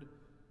inward,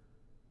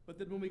 but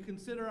that when we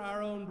consider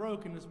our own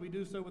brokenness, we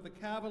do so with a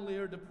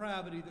cavalier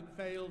depravity that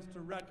fails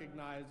to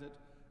recognize it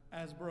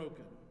as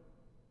broken.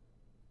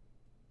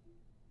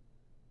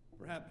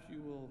 Perhaps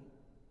you will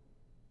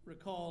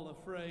recall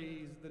a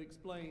phrase that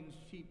explains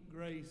cheap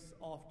grace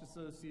oft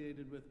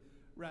associated with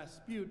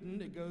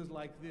Rasputin. It goes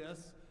like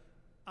this: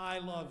 I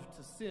love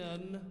to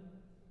sin,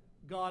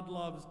 God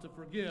loves to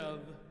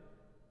forgive,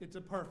 it's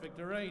a perfect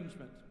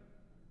arrangement.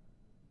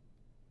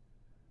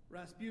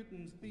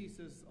 Rasputin's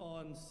thesis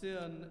on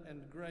sin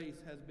and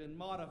grace has been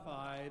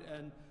modified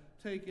and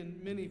taken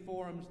many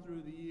forms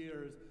through the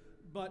years,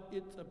 but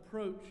its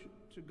approach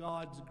to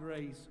God's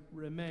grace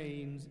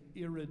remains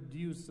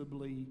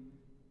irreducibly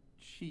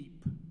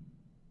cheap.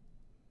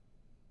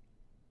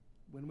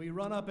 When we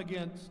run up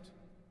against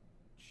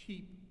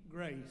cheap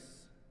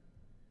grace,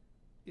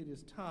 it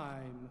is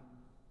time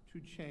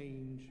to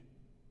change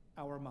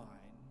our minds.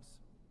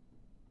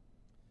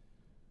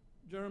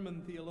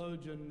 German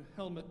theologian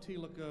Helmut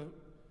Thielicke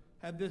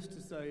had this to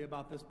say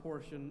about this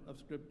portion of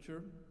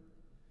Scripture: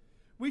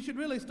 we should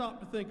really stop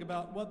to think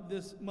about what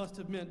this must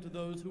have meant to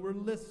those who were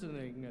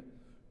listening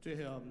to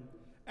him.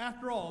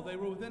 After all, they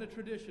were within a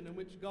tradition in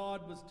which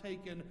God was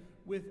taken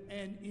with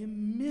an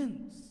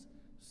immense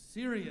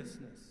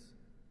seriousness.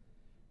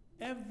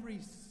 Every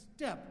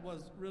step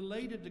was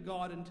related to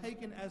God and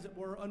taken, as it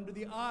were, under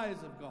the eyes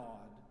of God.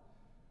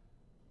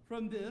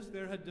 From this,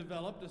 there had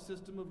developed a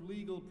system of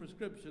legal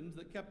prescriptions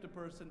that kept a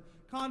person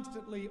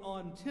constantly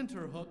on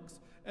tenterhooks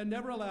and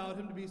never allowed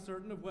him to be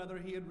certain of whether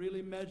he had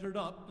really measured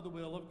up to the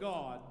will of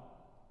God.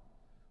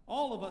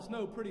 All of us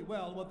know pretty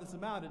well what this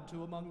amounted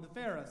to among the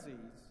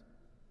Pharisees.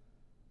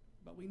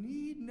 But we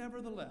need,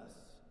 nevertheless,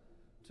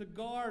 to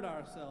guard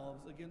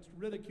ourselves against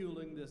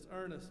ridiculing this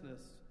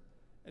earnestness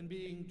and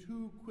being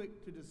too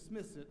quick to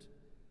dismiss it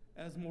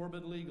as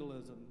morbid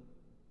legalism.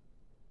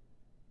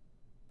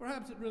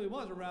 Perhaps it really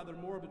was a rather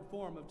morbid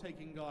form of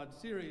taking God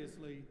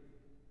seriously,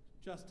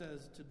 just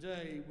as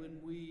today, when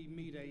we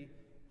meet a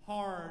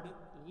hard,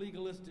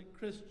 legalistic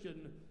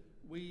Christian,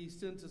 we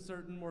sense a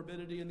certain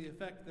morbidity, and the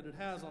effect that it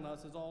has on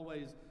us is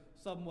always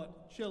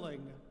somewhat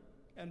chilling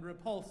and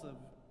repulsive.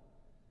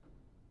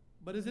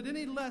 But is it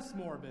any less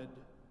morbid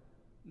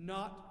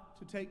not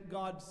to take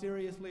God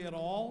seriously at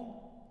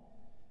all?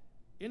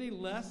 Any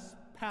less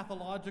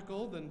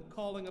pathological than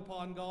calling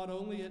upon God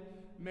only at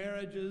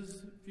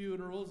marriages,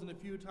 funerals, and a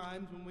few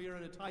times when we are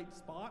in a tight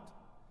spot.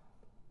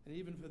 And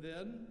even for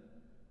then,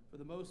 for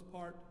the most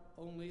part,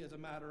 only as a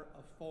matter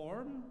of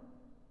form.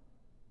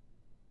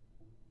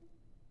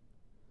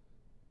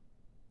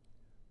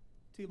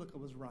 Thielicke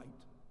was right.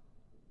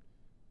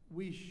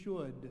 We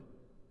should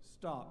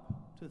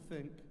stop to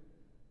think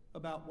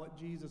about what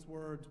Jesus'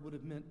 words would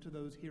have meant to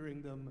those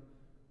hearing them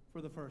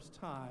for the first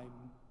time.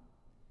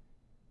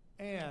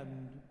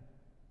 And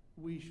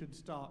we should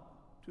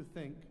stop to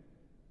think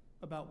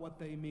about what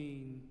they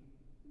mean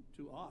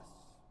to us.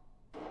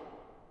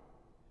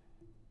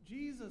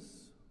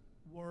 Jesus'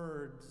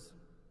 words,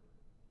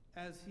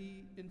 as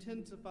he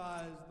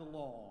intensifies the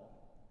law,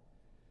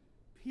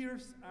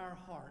 pierce our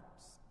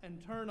hearts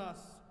and turn us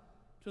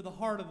to the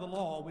heart of the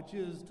law, which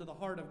is to the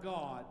heart of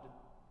God.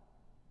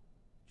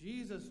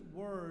 Jesus'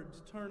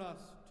 words turn us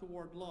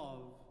toward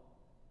love,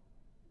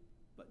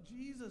 but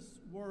Jesus'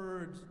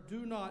 words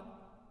do not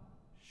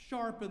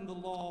sharpen the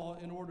law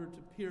in order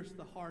to pierce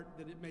the heart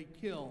that it may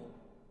kill.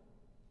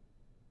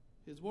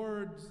 His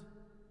words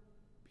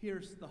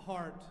pierce the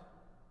heart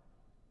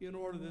in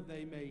order that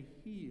they may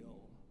heal.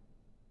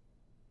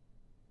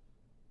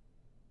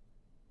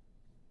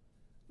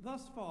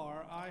 Thus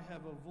far, I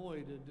have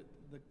avoided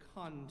the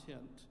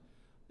content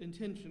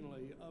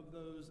intentionally of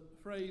those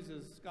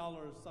phrases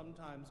scholars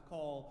sometimes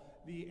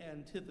call the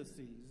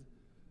antitheses.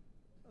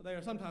 They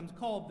are sometimes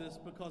called this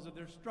because of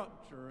their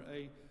structure.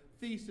 A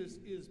thesis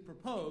is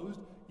proposed,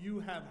 you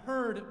have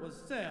heard it was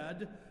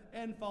said,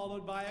 and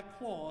followed by a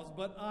clause,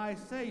 but I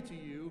say to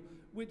you,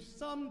 which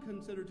some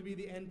consider to be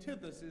the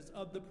antithesis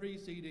of the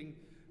preceding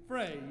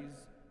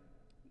phrase.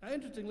 Now,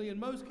 interestingly, in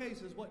most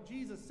cases, what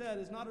Jesus said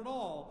is not at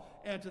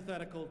all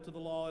antithetical to the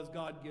law as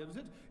God gives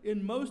it.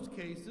 In most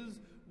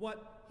cases,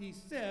 what he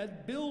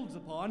said builds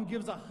upon,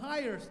 gives a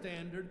higher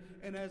standard,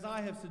 and as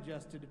I have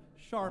suggested,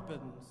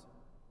 sharpens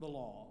the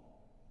law.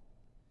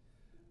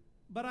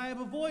 But I have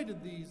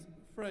avoided these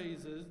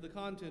phrases, the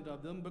content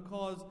of them,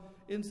 because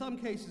in some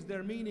cases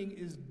their meaning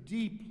is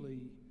deeply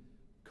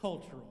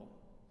cultural,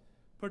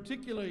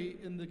 particularly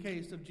in the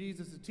case of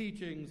Jesus'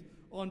 teachings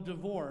on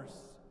divorce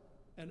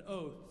and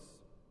oaths.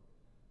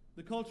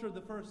 The culture of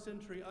the first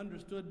century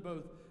understood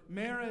both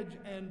marriage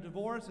and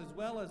divorce as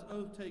well as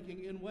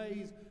oath-taking in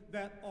ways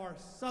that are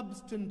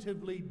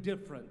substantively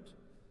different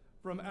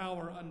from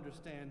our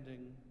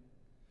understanding.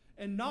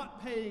 And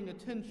not paying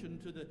attention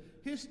to the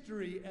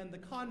history and the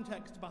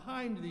context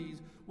behind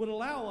these would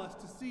allow us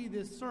to see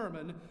this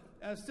sermon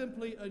as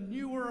simply a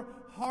newer,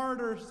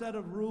 harder set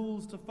of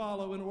rules to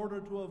follow in order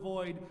to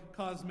avoid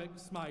cosmic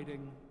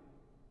smiting.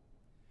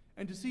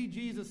 And to see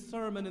Jesus'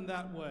 sermon in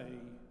that way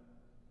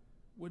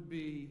would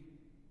be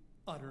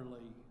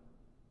utterly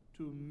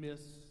to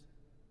miss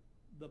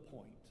the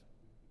point.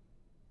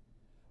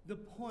 The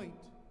point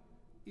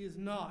is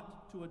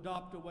not to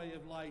adopt a way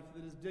of life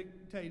that is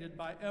dictated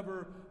by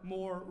ever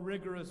more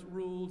rigorous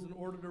rules in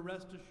order to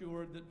rest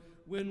assured that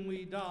when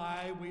we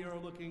die, we are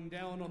looking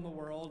down on the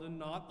world and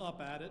not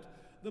up at it.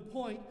 The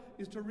point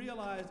is to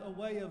realize a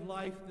way of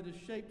life that is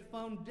shaped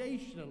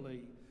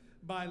foundationally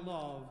by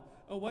love,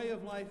 a way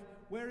of life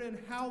wherein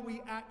how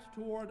we act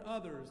toward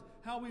others,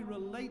 how we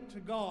relate to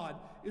God,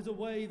 is a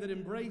way that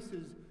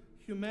embraces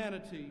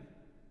humanity,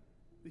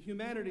 the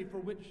humanity for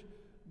which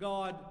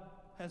God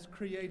has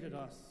created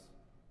us.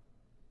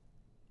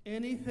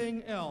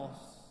 Anything else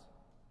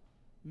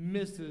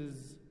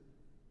misses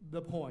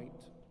the point.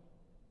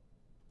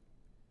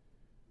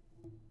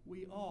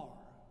 We are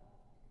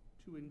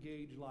to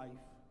engage life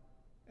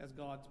as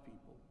God's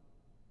people,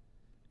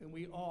 and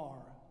we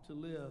are to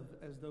live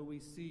as though we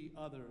see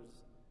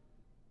others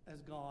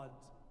as God's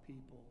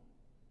people.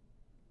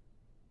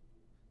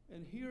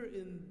 And here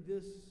in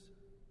this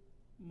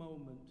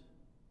moment,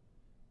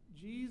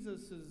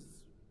 Jesus'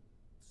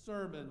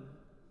 sermon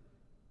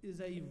is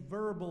a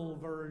verbal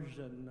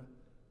version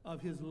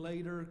of his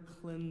later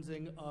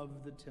cleansing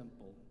of the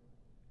temple.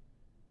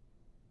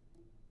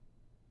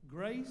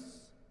 Grace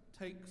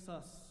takes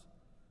us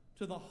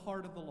to the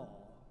heart of the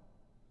law,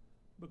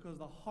 because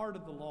the heart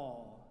of the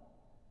law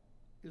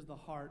is the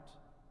heart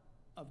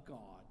of God.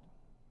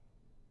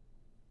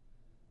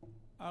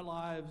 Our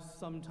lives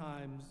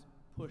sometimes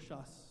push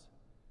us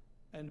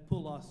and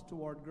pull us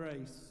toward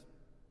grace.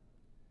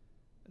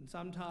 And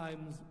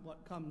sometimes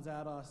what comes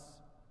at us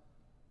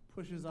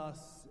pushes us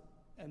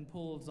and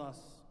pulls us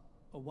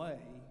away.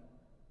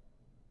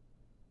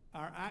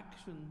 Our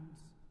actions,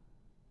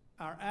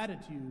 our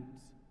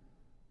attitudes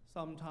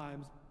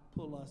sometimes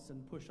pull us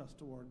and push us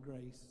toward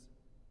grace.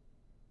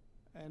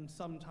 And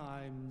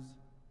sometimes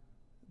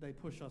they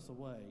push us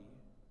away.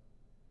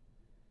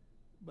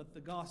 But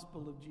the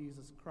gospel of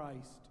Jesus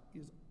Christ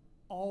is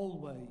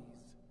always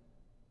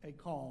a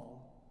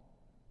call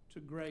to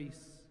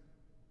grace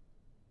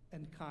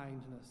and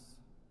kindness.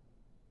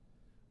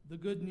 The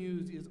good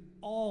news is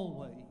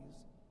always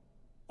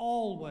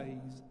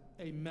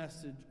a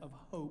message of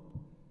hope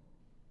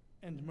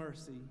and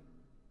mercy.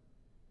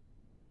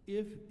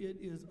 If it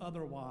is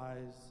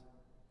otherwise,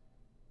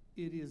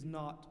 it is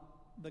not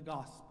the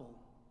gospel.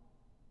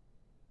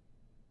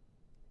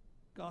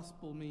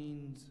 Gospel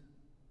means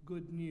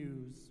good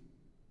news.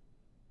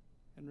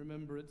 And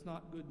remember, it's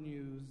not good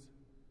news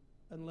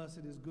unless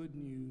it is good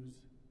news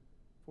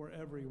for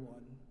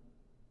everyone.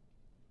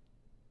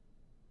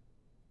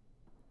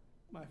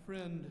 My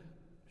friend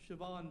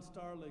Siobhan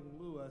Starling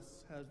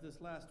Lewis has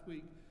this last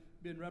week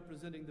been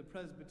representing the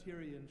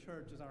Presbyterian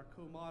Church as our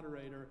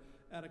co-moderator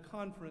at a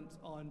conference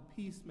on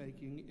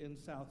peacemaking in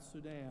South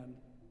Sudan.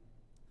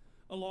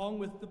 Along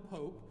with the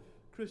Pope,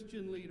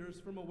 Christian leaders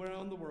from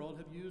around the world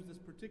have used this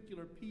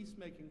particular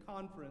peacemaking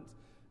conference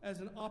as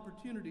an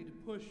opportunity to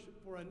push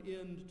for an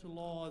end to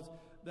laws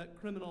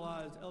that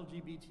criminalize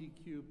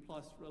LGBTQ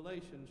plus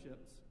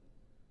relationships.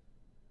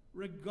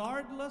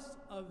 Regardless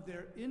of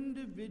their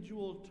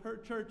individual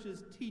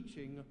churches'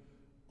 teaching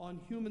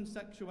on human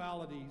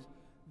sexualities,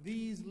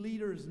 these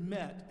leaders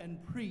met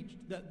and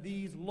preached that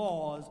these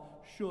laws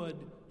should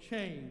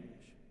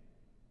change.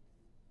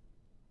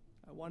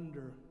 I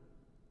wonder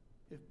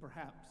if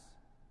perhaps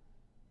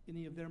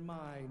any of their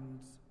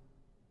minds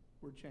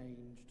were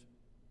changed.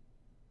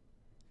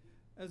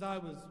 As I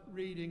was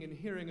reading and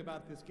hearing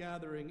about this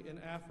gathering in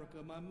Africa,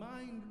 my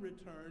mind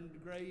returned,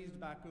 grazed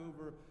back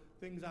over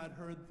things I'd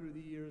heard through the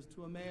years,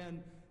 to a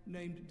man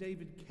named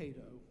David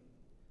Kato.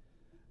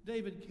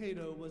 David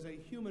Kato was a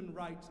human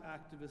rights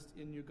activist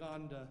in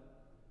Uganda.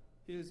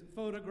 His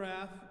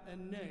photograph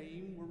and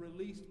name were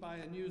released by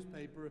a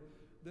newspaper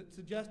that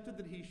suggested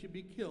that he should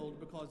be killed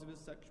because of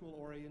his sexual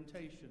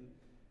orientation.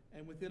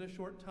 And within a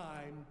short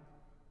time,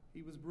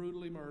 he was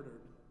brutally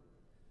murdered.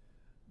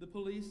 The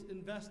police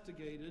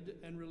investigated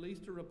and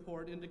released a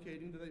report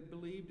indicating that they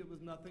believed it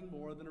was nothing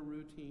more than a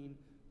routine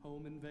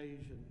home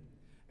invasion.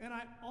 And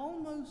I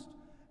almost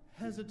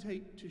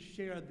hesitate to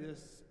share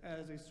this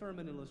as a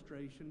sermon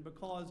illustration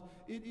because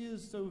it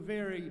is so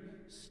very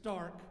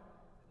stark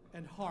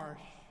and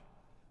harsh,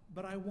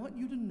 but I want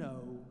you to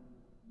know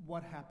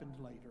what happened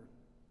later.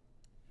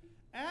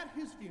 At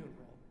his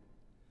funeral,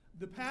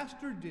 the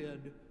pastor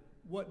did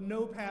what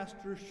no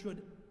pastor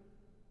should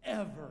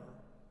ever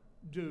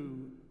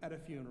do at a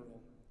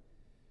funeral.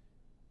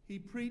 He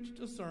preached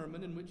a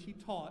sermon in which he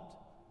taught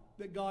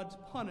that God's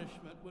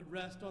punishment would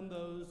rest on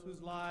those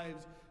whose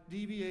lives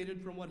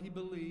deviated from what he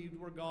believed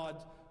were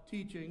God's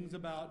teachings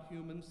about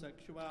human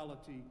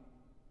sexuality.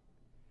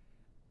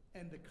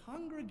 And the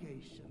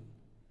congregation,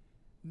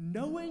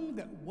 knowing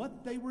that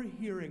what they were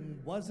hearing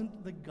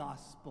wasn't the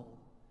gospel,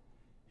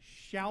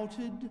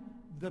 shouted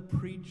the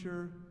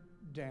preacher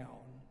down.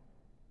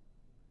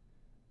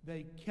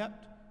 They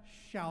kept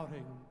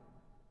shouting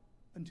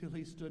until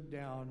he stood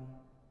down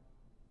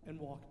and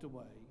walked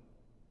away.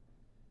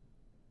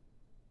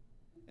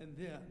 And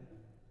then,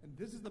 and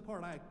this is the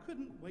part I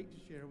couldn't wait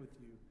to share with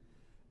you,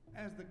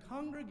 as the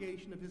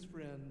congregation of his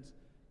friends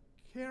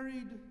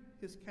carried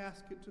his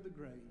casket to the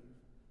grave,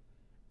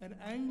 an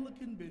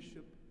Anglican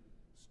bishop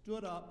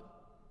stood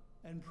up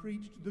and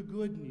preached the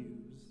good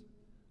news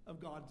of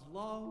God's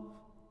love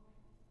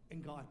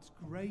and God's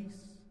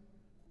grace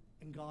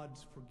and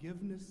God's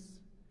forgiveness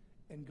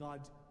and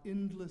God's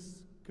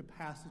endless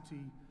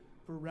capacity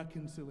for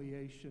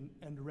reconciliation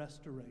and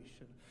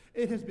restoration.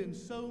 It has been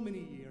so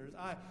many years.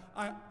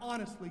 I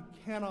honestly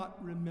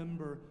cannot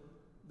remember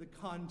the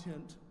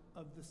content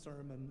of the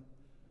sermon.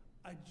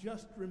 I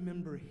just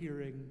remember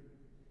hearing,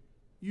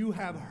 "You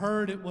have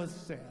heard it was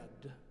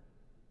said,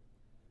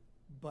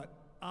 but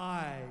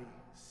I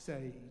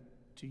say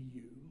to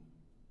you."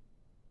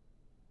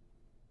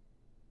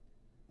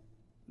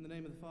 In the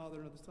name of the Father,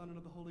 and of the Son, and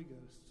of the Holy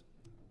Ghost.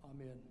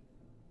 Amen.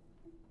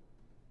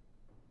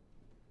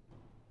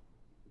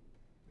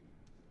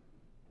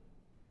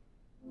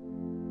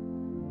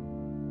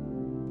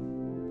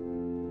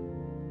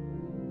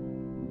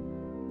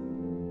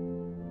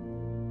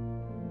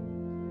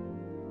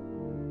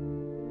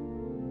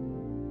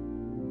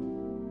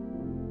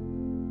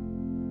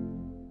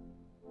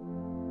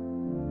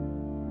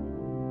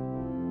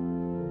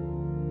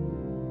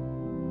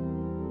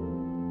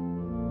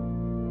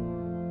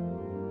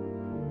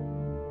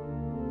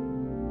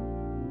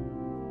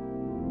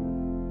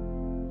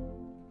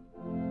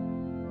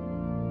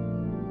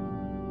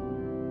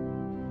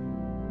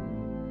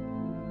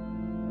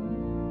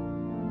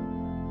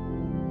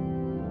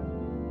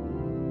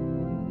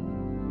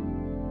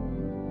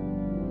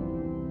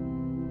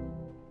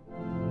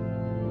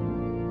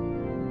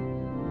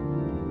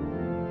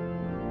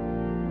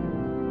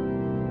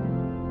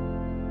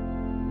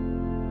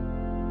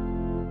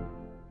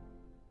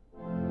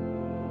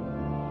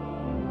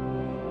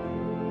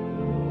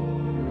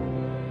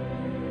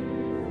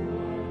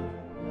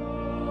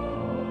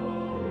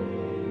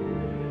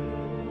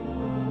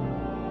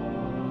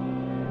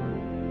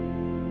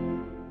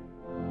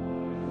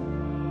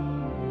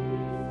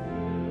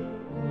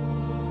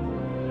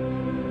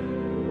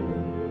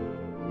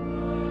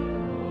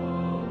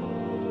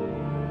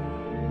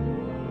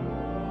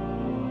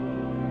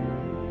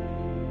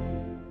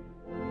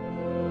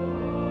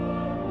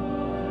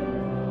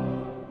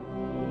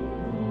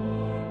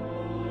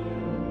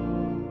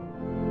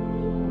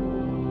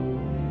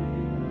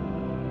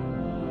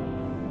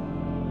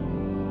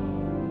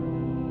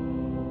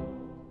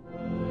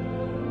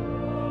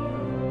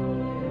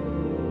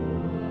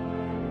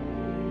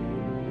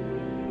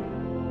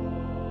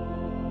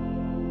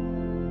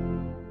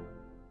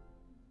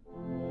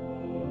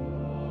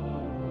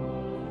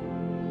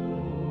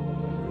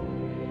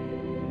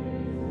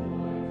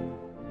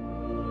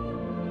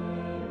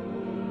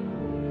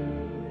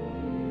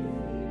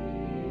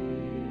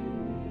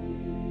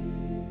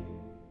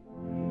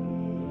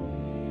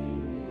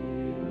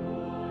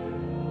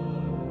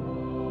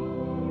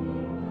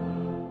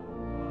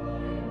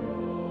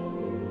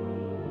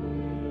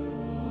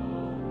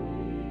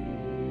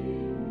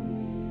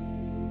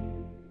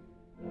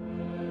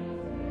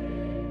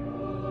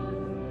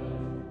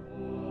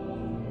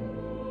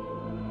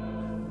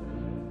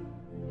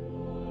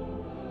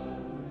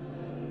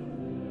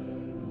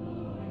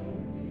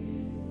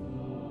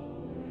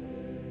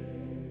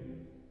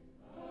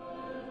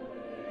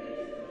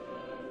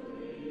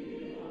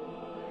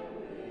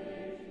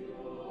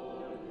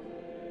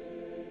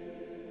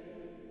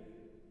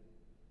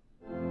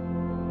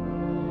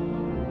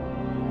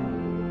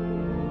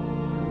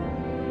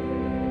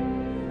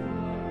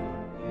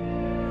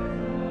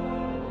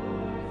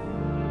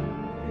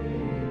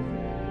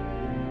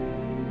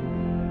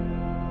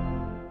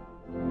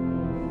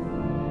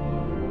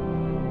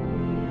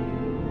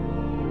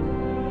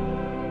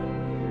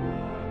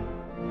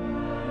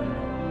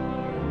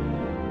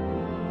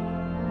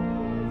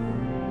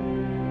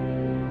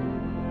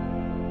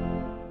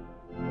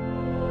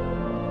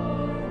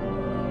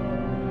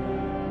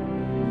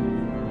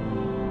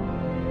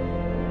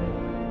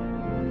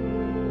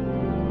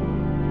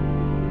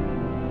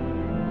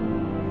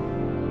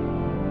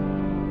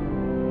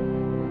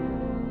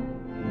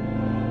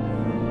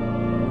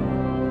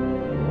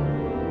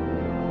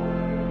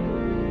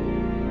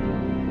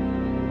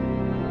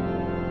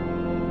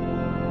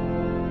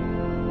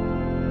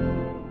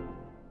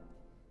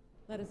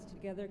 Let us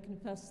together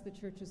confess the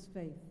Church's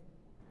faith.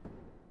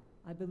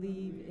 I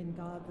believe in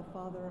God the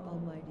Father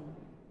Almighty,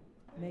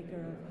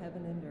 maker of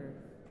heaven and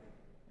earth,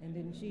 and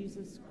in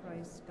Jesus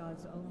Christ,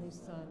 God's only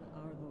Son,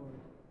 our Lord,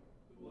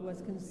 who was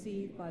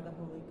conceived by the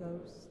Holy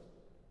Ghost,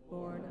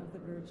 born of the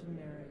Virgin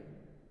Mary,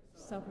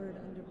 suffered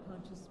under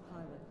Pontius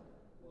Pilate,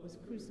 was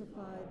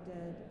crucified,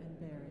 dead, and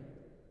buried.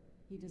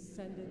 He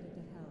descended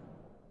into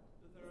hell.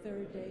 The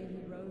third day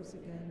he rose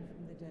again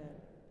from the dead.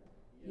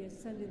 He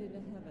ascended into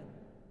heaven,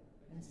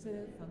 and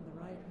sitteth on the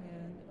right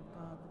hand of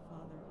God the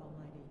Father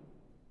Almighty.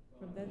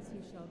 From thence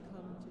he shall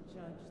come to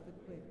judge the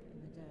quick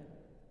and the dead.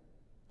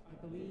 I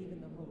believe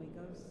in the Holy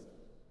Ghost,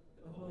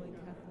 the Holy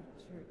Catholic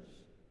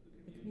Church,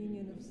 the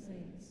communion of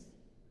saints,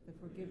 the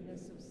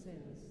forgiveness of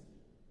sins,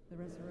 the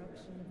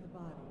resurrection of the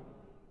body,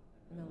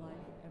 and the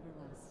life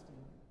everlasting.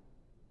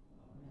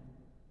 Amen.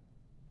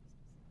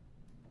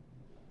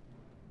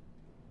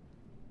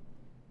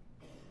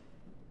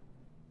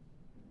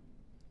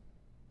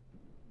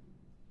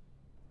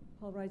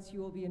 Paul writes, "You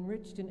will be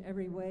enriched in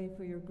every way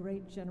for your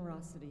great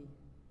generosity,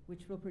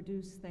 which will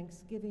produce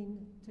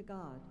thanksgiving to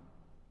God.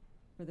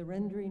 For the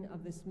rendering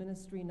of this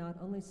ministry not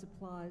only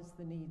supplies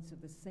the needs of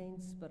the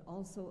saints, but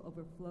also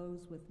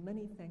overflows with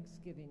many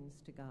thanksgivings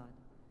to God.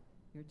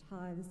 Your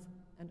tithes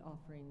and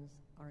offerings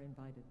are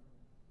invited."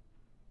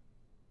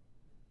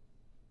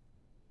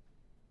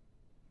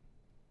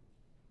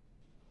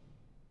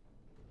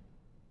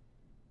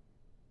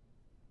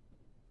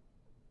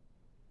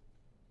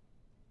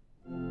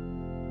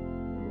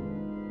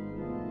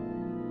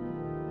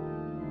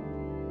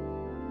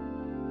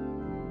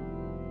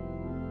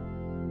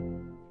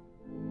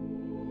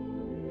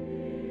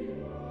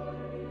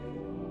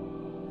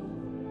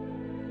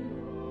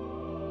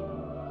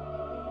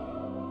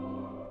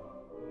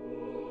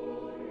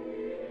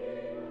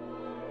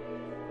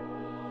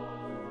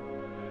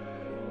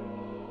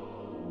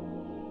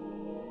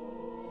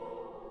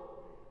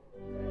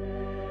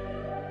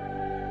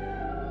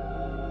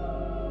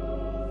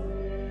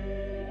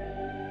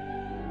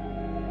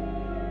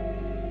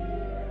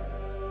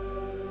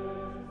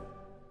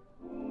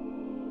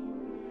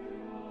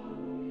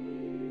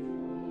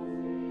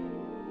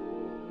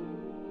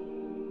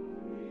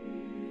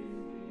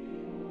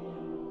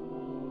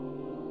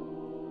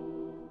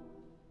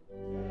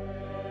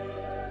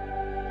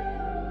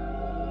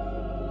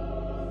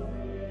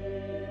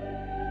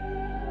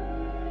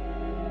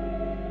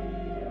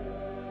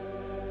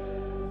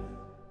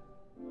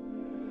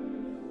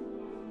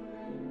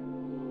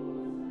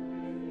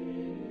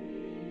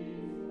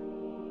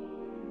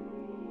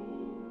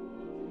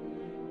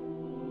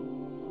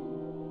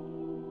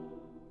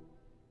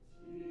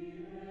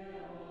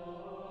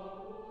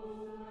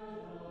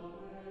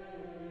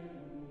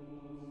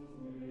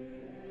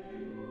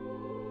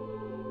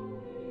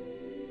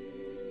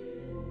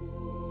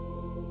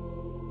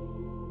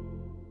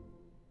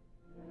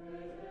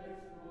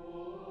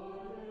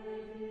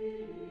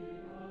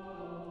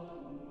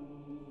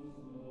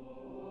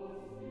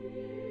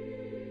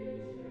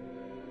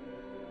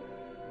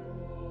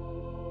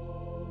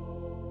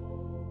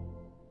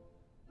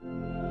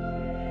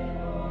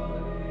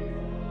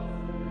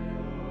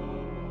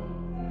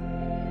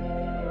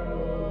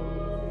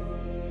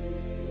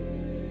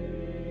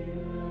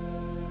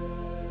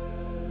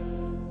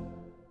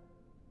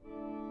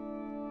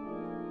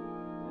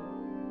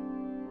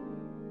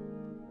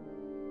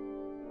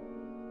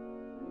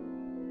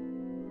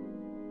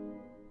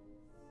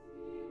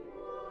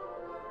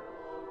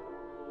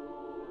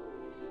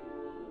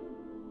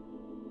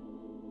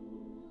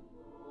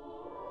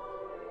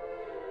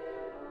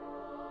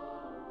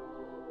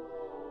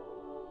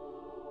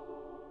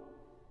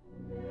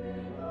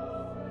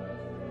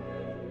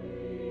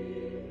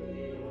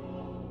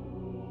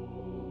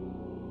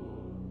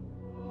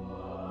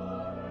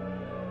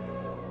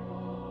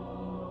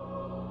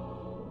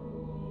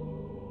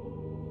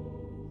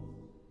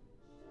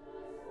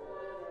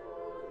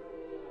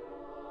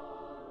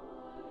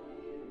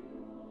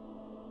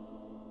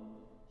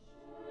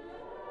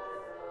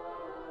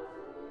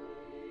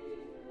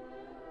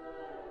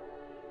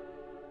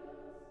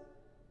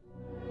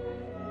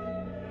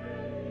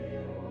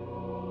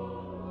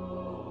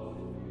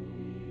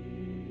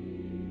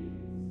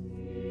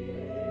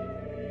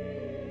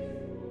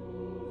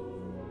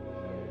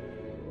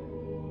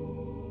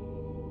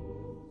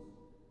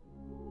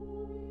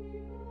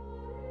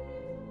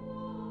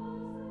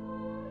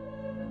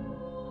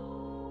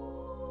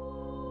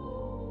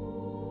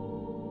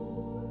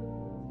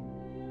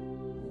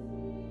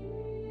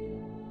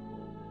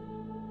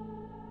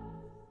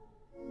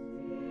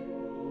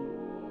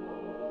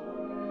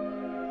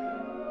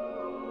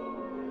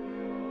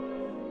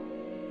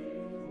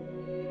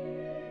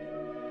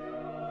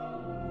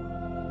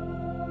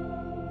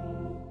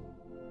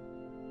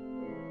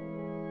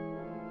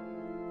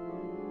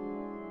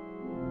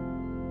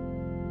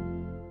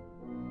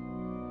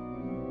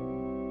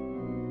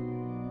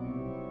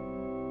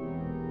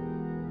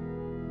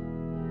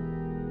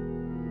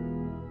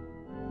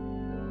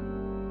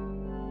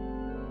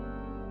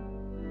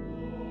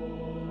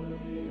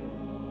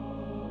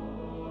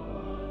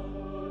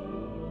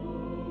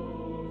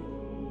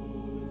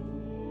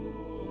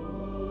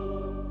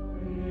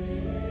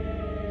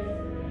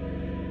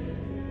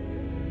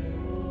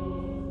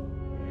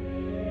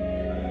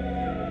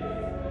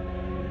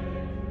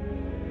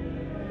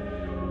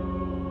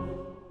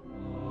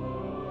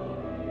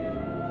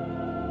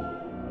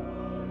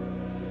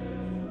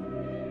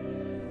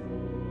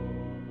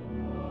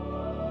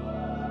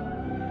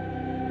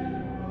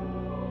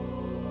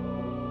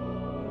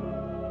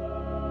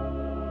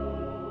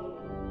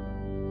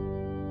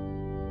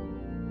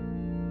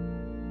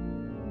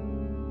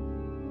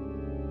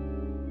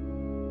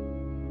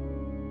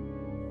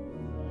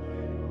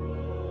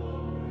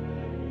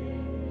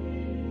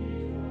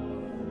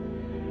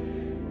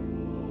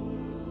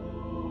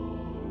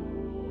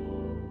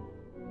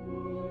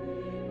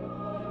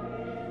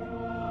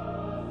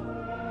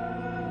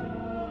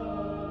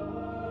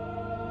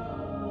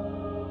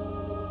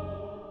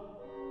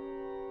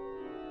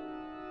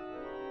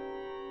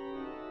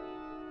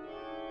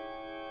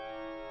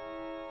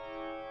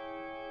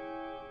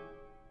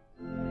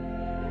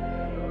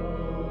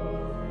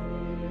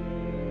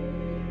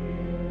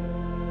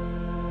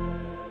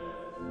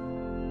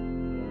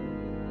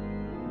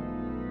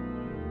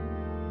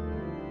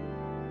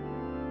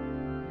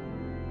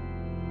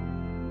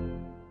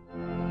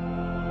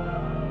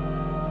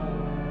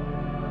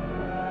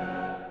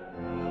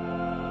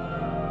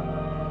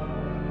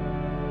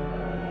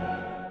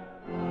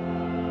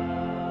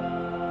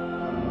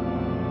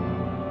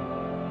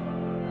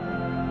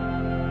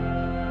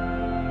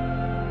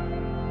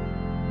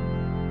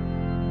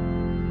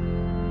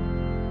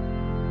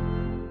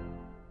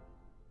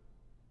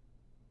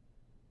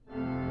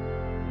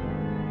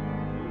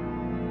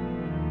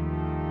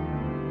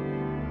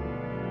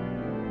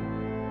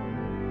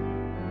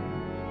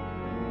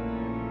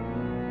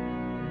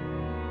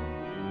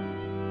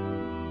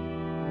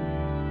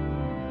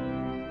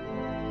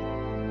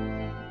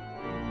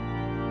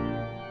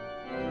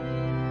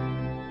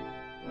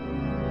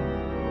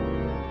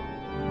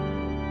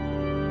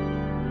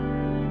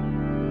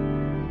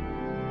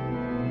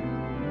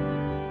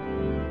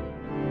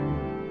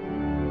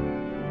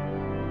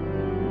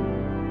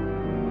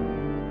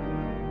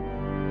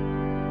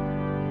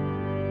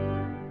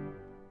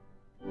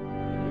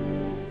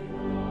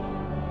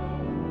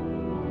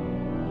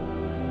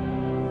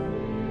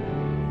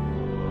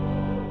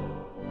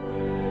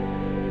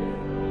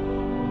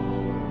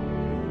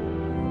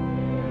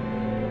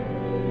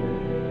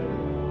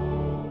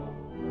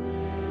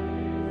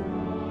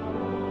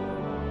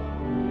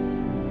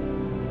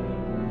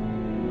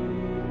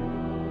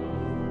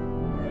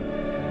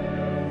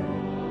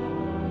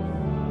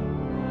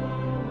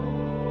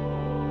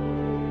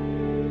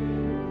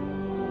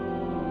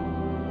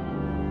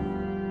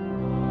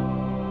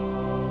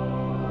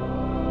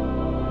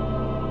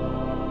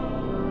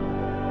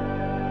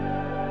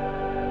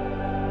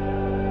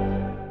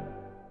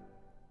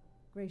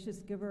 Gracious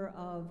giver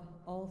of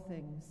all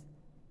things,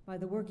 by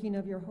the working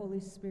of your Holy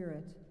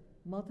Spirit,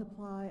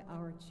 multiply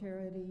our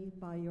charity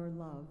by your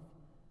love,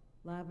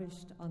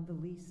 lavished on the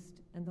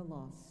least and the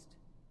lost,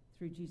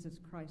 through Jesus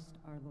Christ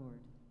our Lord.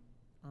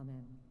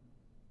 Amen.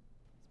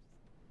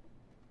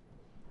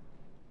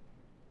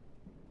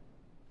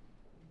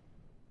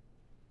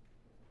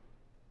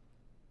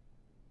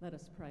 Let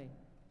us pray.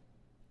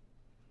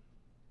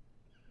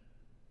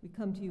 We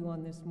come to you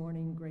on this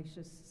morning,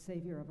 gracious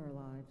Savior of our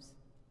lives,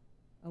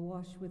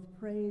 awash with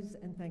praise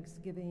and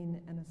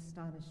thanksgiving and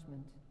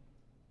astonishment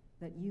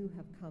that you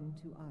have come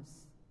to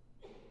us,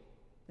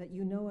 that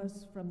you know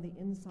us from the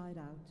inside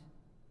out,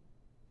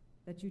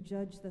 that you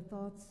judge the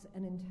thoughts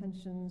and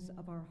intentions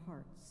of our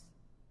hearts,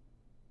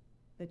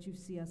 that you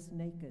see us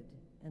naked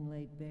and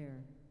laid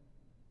bare,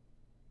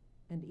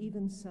 and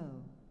even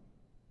so,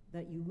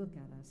 that you look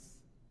at us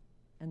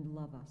and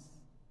love us.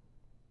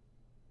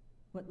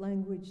 What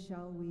language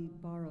shall we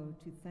borrow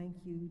to thank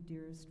you,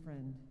 dearest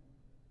friend,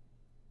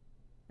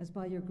 as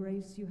by your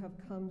grace you have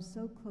come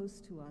so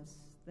close to us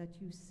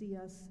that you see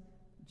us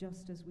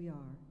just as we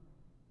are.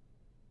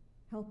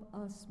 Help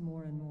us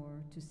more and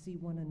more to see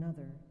one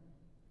another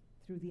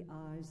through the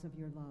eyes of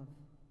your love,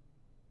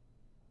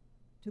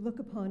 to look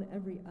upon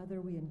every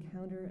other we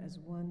encounter as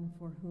one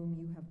for whom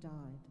you have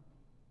died,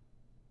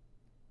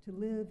 to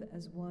live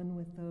as one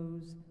with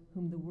those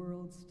whom the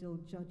world still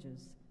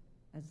judges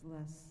as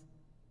less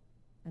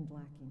and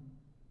lacking.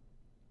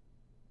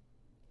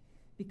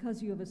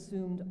 Because you have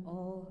assumed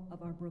all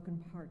of our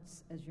broken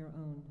parts as your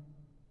own,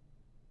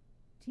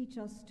 teach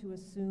us to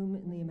assume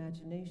in the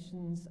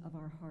imaginations of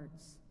our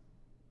hearts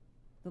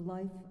the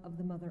life of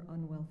the mother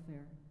on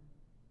welfare,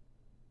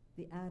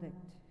 the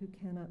addict who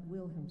cannot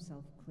will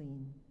himself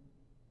clean,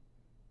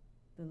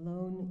 the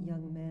lone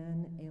young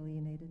man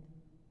alienated,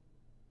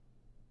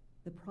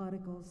 the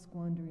prodigal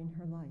squandering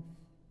her life,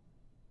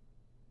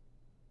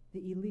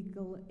 the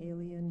illegal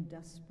alien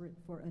desperate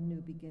for a new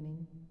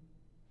beginning,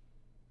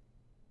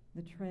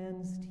 the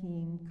trans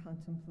teen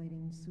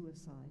contemplating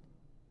suicide,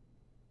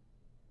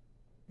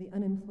 the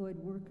unemployed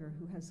worker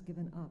who has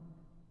given up,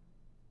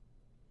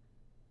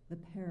 the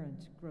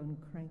parent grown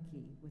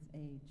cranky with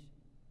age,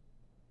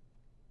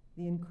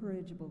 the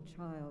incorrigible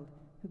child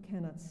who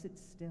cannot sit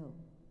still,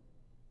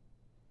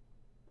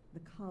 the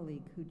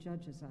colleague who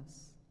judges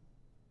us.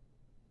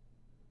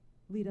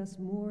 Lead us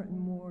more and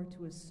more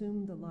to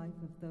assume the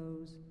life of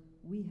those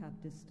we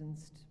have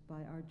distanced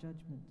by our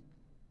judgment.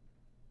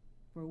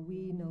 For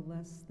we, no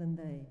less than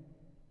they,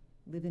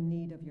 live in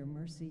need of your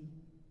mercy,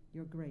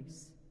 your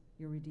grace,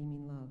 your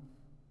redeeming love.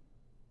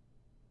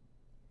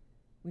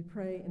 We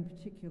pray in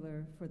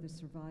particular for the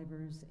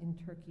survivors in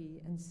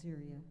Turkey and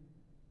Syria,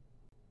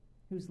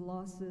 whose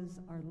losses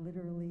are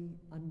literally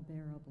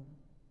unbearable,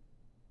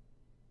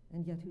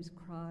 and yet whose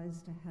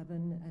cries to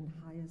heaven and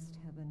highest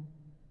heaven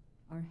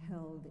are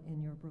held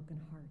in your broken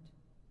heart.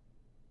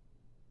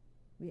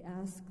 We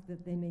ask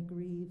that they may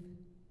grieve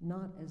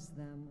not as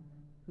them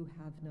who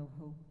have no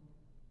hope.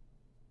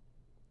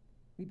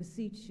 We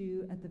beseech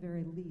you at the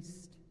very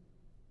least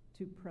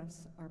to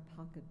press our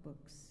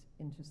pocketbooks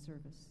into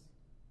service.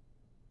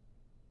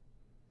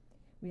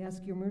 We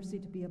ask your mercy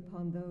to be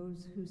upon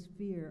those whose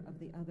fear of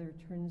the other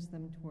turns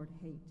them toward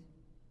hate,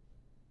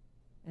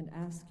 and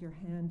ask your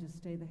hand to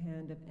stay the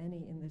hand of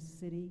any in this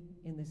city,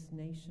 in this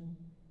nation,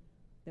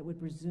 that would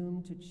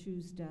presume to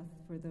choose death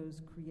for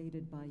those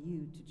created by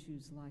you to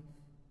choose life.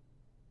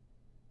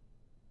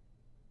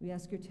 We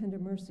ask your tender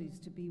mercies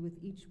to be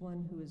with each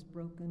one who is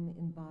broken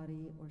in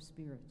body or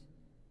spirit,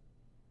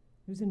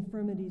 whose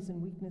infirmities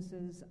and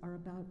weaknesses are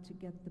about to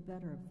get the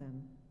better of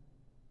them.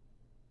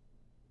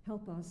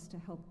 Help us to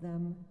help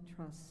them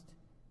trust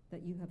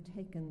that you have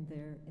taken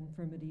their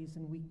infirmities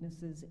and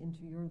weaknesses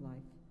into your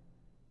life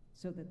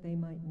so that they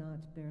might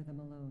not bear them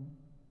alone.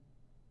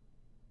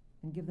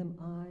 And give them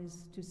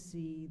eyes to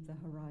see the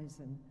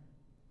horizon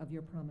of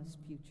your promised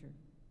future.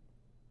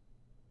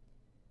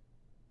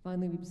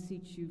 Finally, we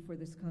beseech you for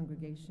this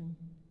congregation,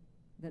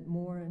 that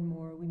more and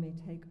more we may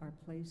take our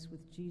place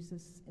with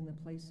Jesus in the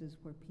places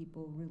where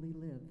people really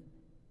live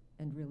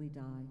and really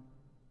die,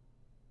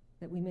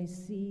 that we may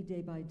see day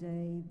by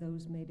day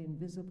those made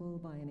invisible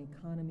by an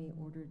economy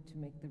ordered to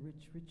make the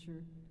rich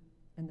richer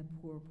and the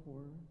poor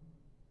poorer,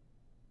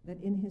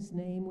 that in his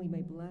name we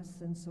may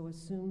bless and so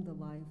assume the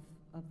life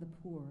of the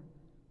poor,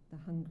 the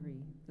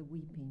hungry, the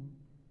weeping,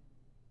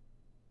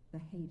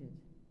 the hated,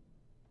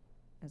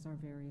 as our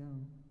very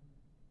own,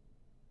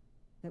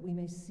 that we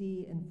may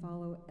see and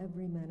follow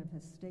every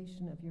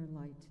manifestation of your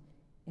light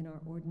in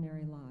our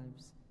ordinary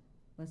lives,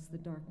 lest the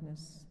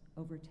darkness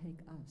overtake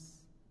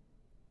us.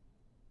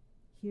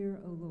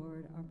 Hear, O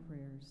Lord, our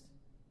prayers.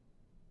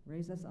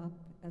 Raise us up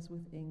as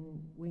with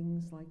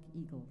wings like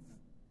eagles,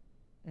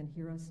 and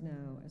hear us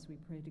now as we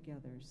pray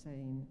together,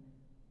 saying,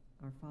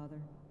 Our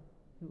Father,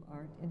 who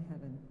art in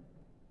heaven,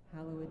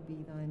 hallowed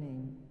be thy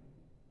name.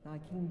 Thy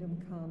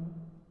kingdom come,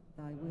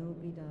 thy will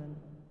be done,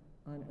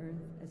 on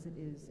earth as it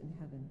is in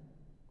heaven.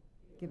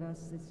 Give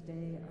us this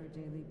day our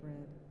daily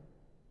bread,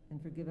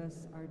 and forgive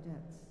us our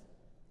debts,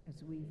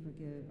 as we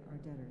forgive our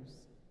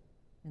debtors.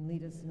 And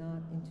lead us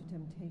not into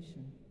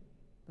temptation,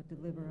 but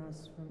deliver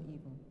us from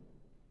evil.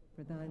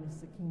 For thine is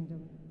the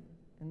kingdom,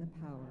 and the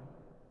power,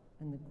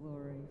 and the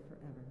glory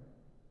forever.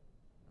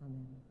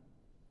 Amen.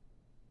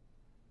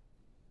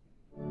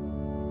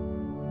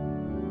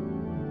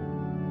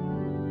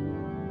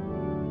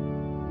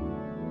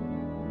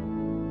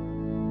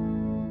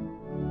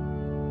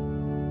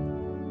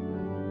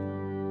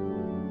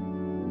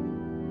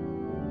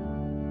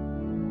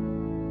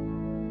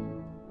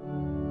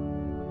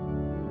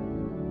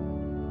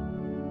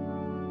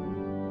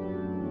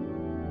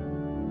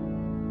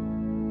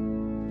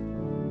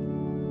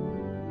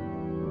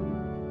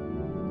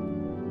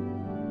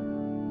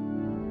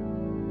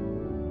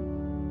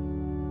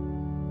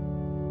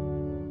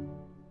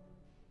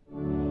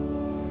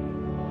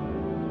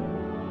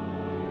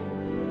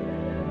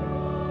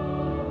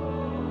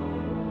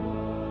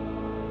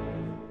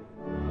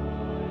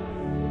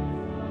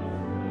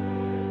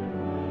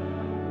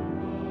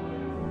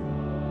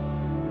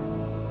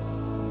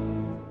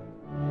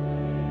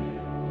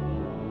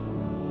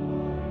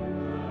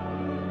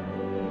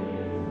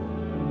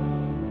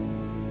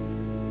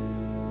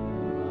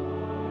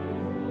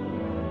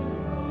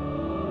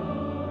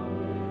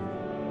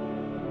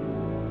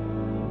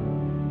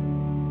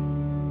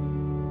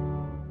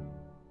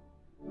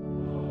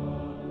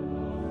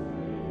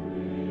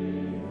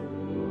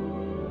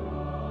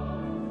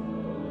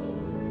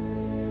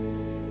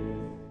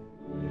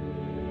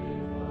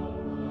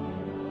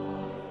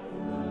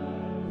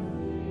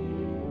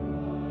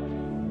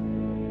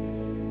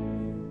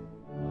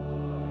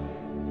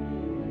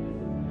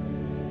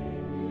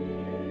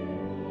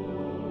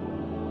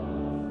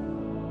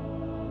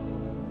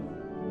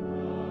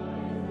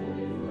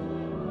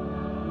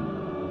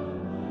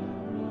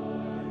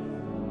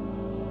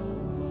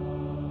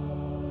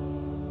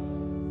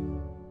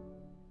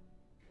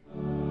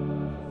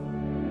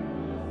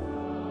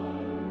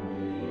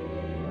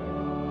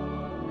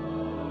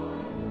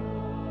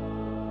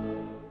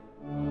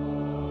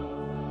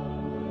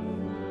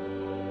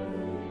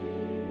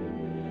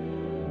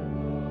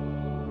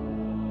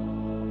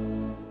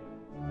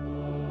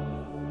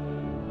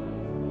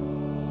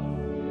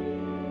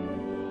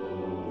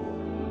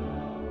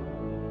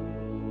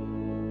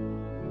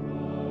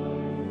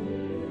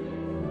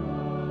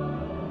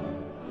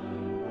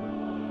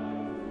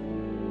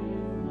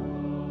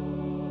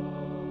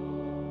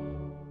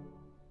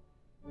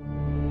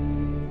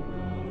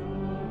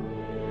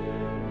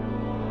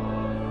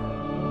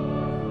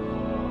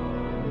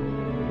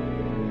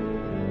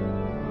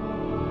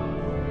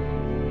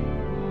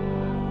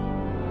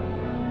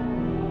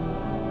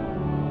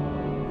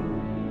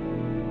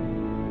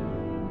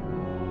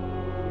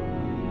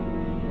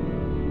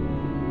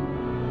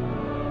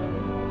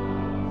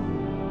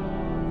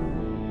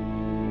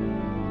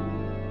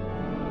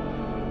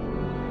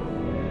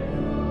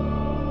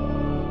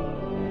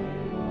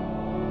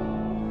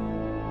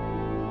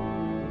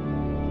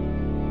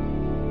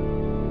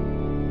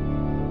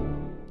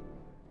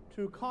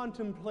 To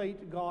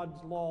contemplate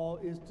God's law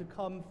is to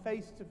come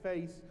face to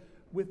face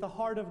with the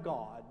heart of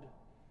God,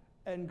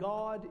 and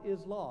God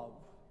is love,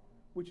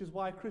 which is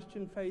why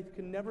Christian faith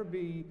can never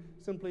be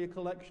simply a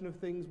collection of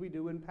things we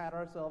do and pat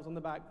ourselves on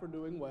the back for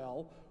doing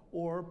well,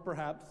 or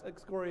perhaps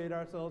excoriate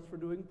ourselves for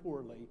doing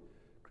poorly.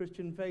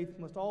 Christian faith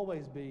must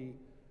always be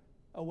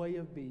a way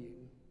of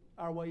being,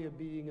 our way of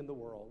being in the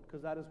world,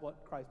 because that is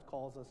what Christ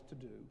calls us to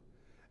do.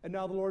 And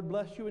now the Lord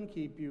bless you and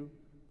keep you.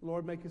 The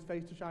Lord make his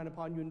face to shine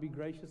upon you and be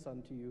gracious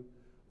unto you.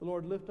 The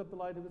Lord lift up the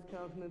light of his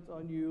countenance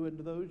on you and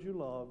to those you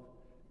love,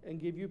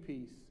 and give you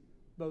peace,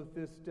 both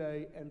this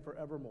day and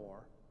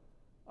forevermore.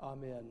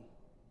 Amen.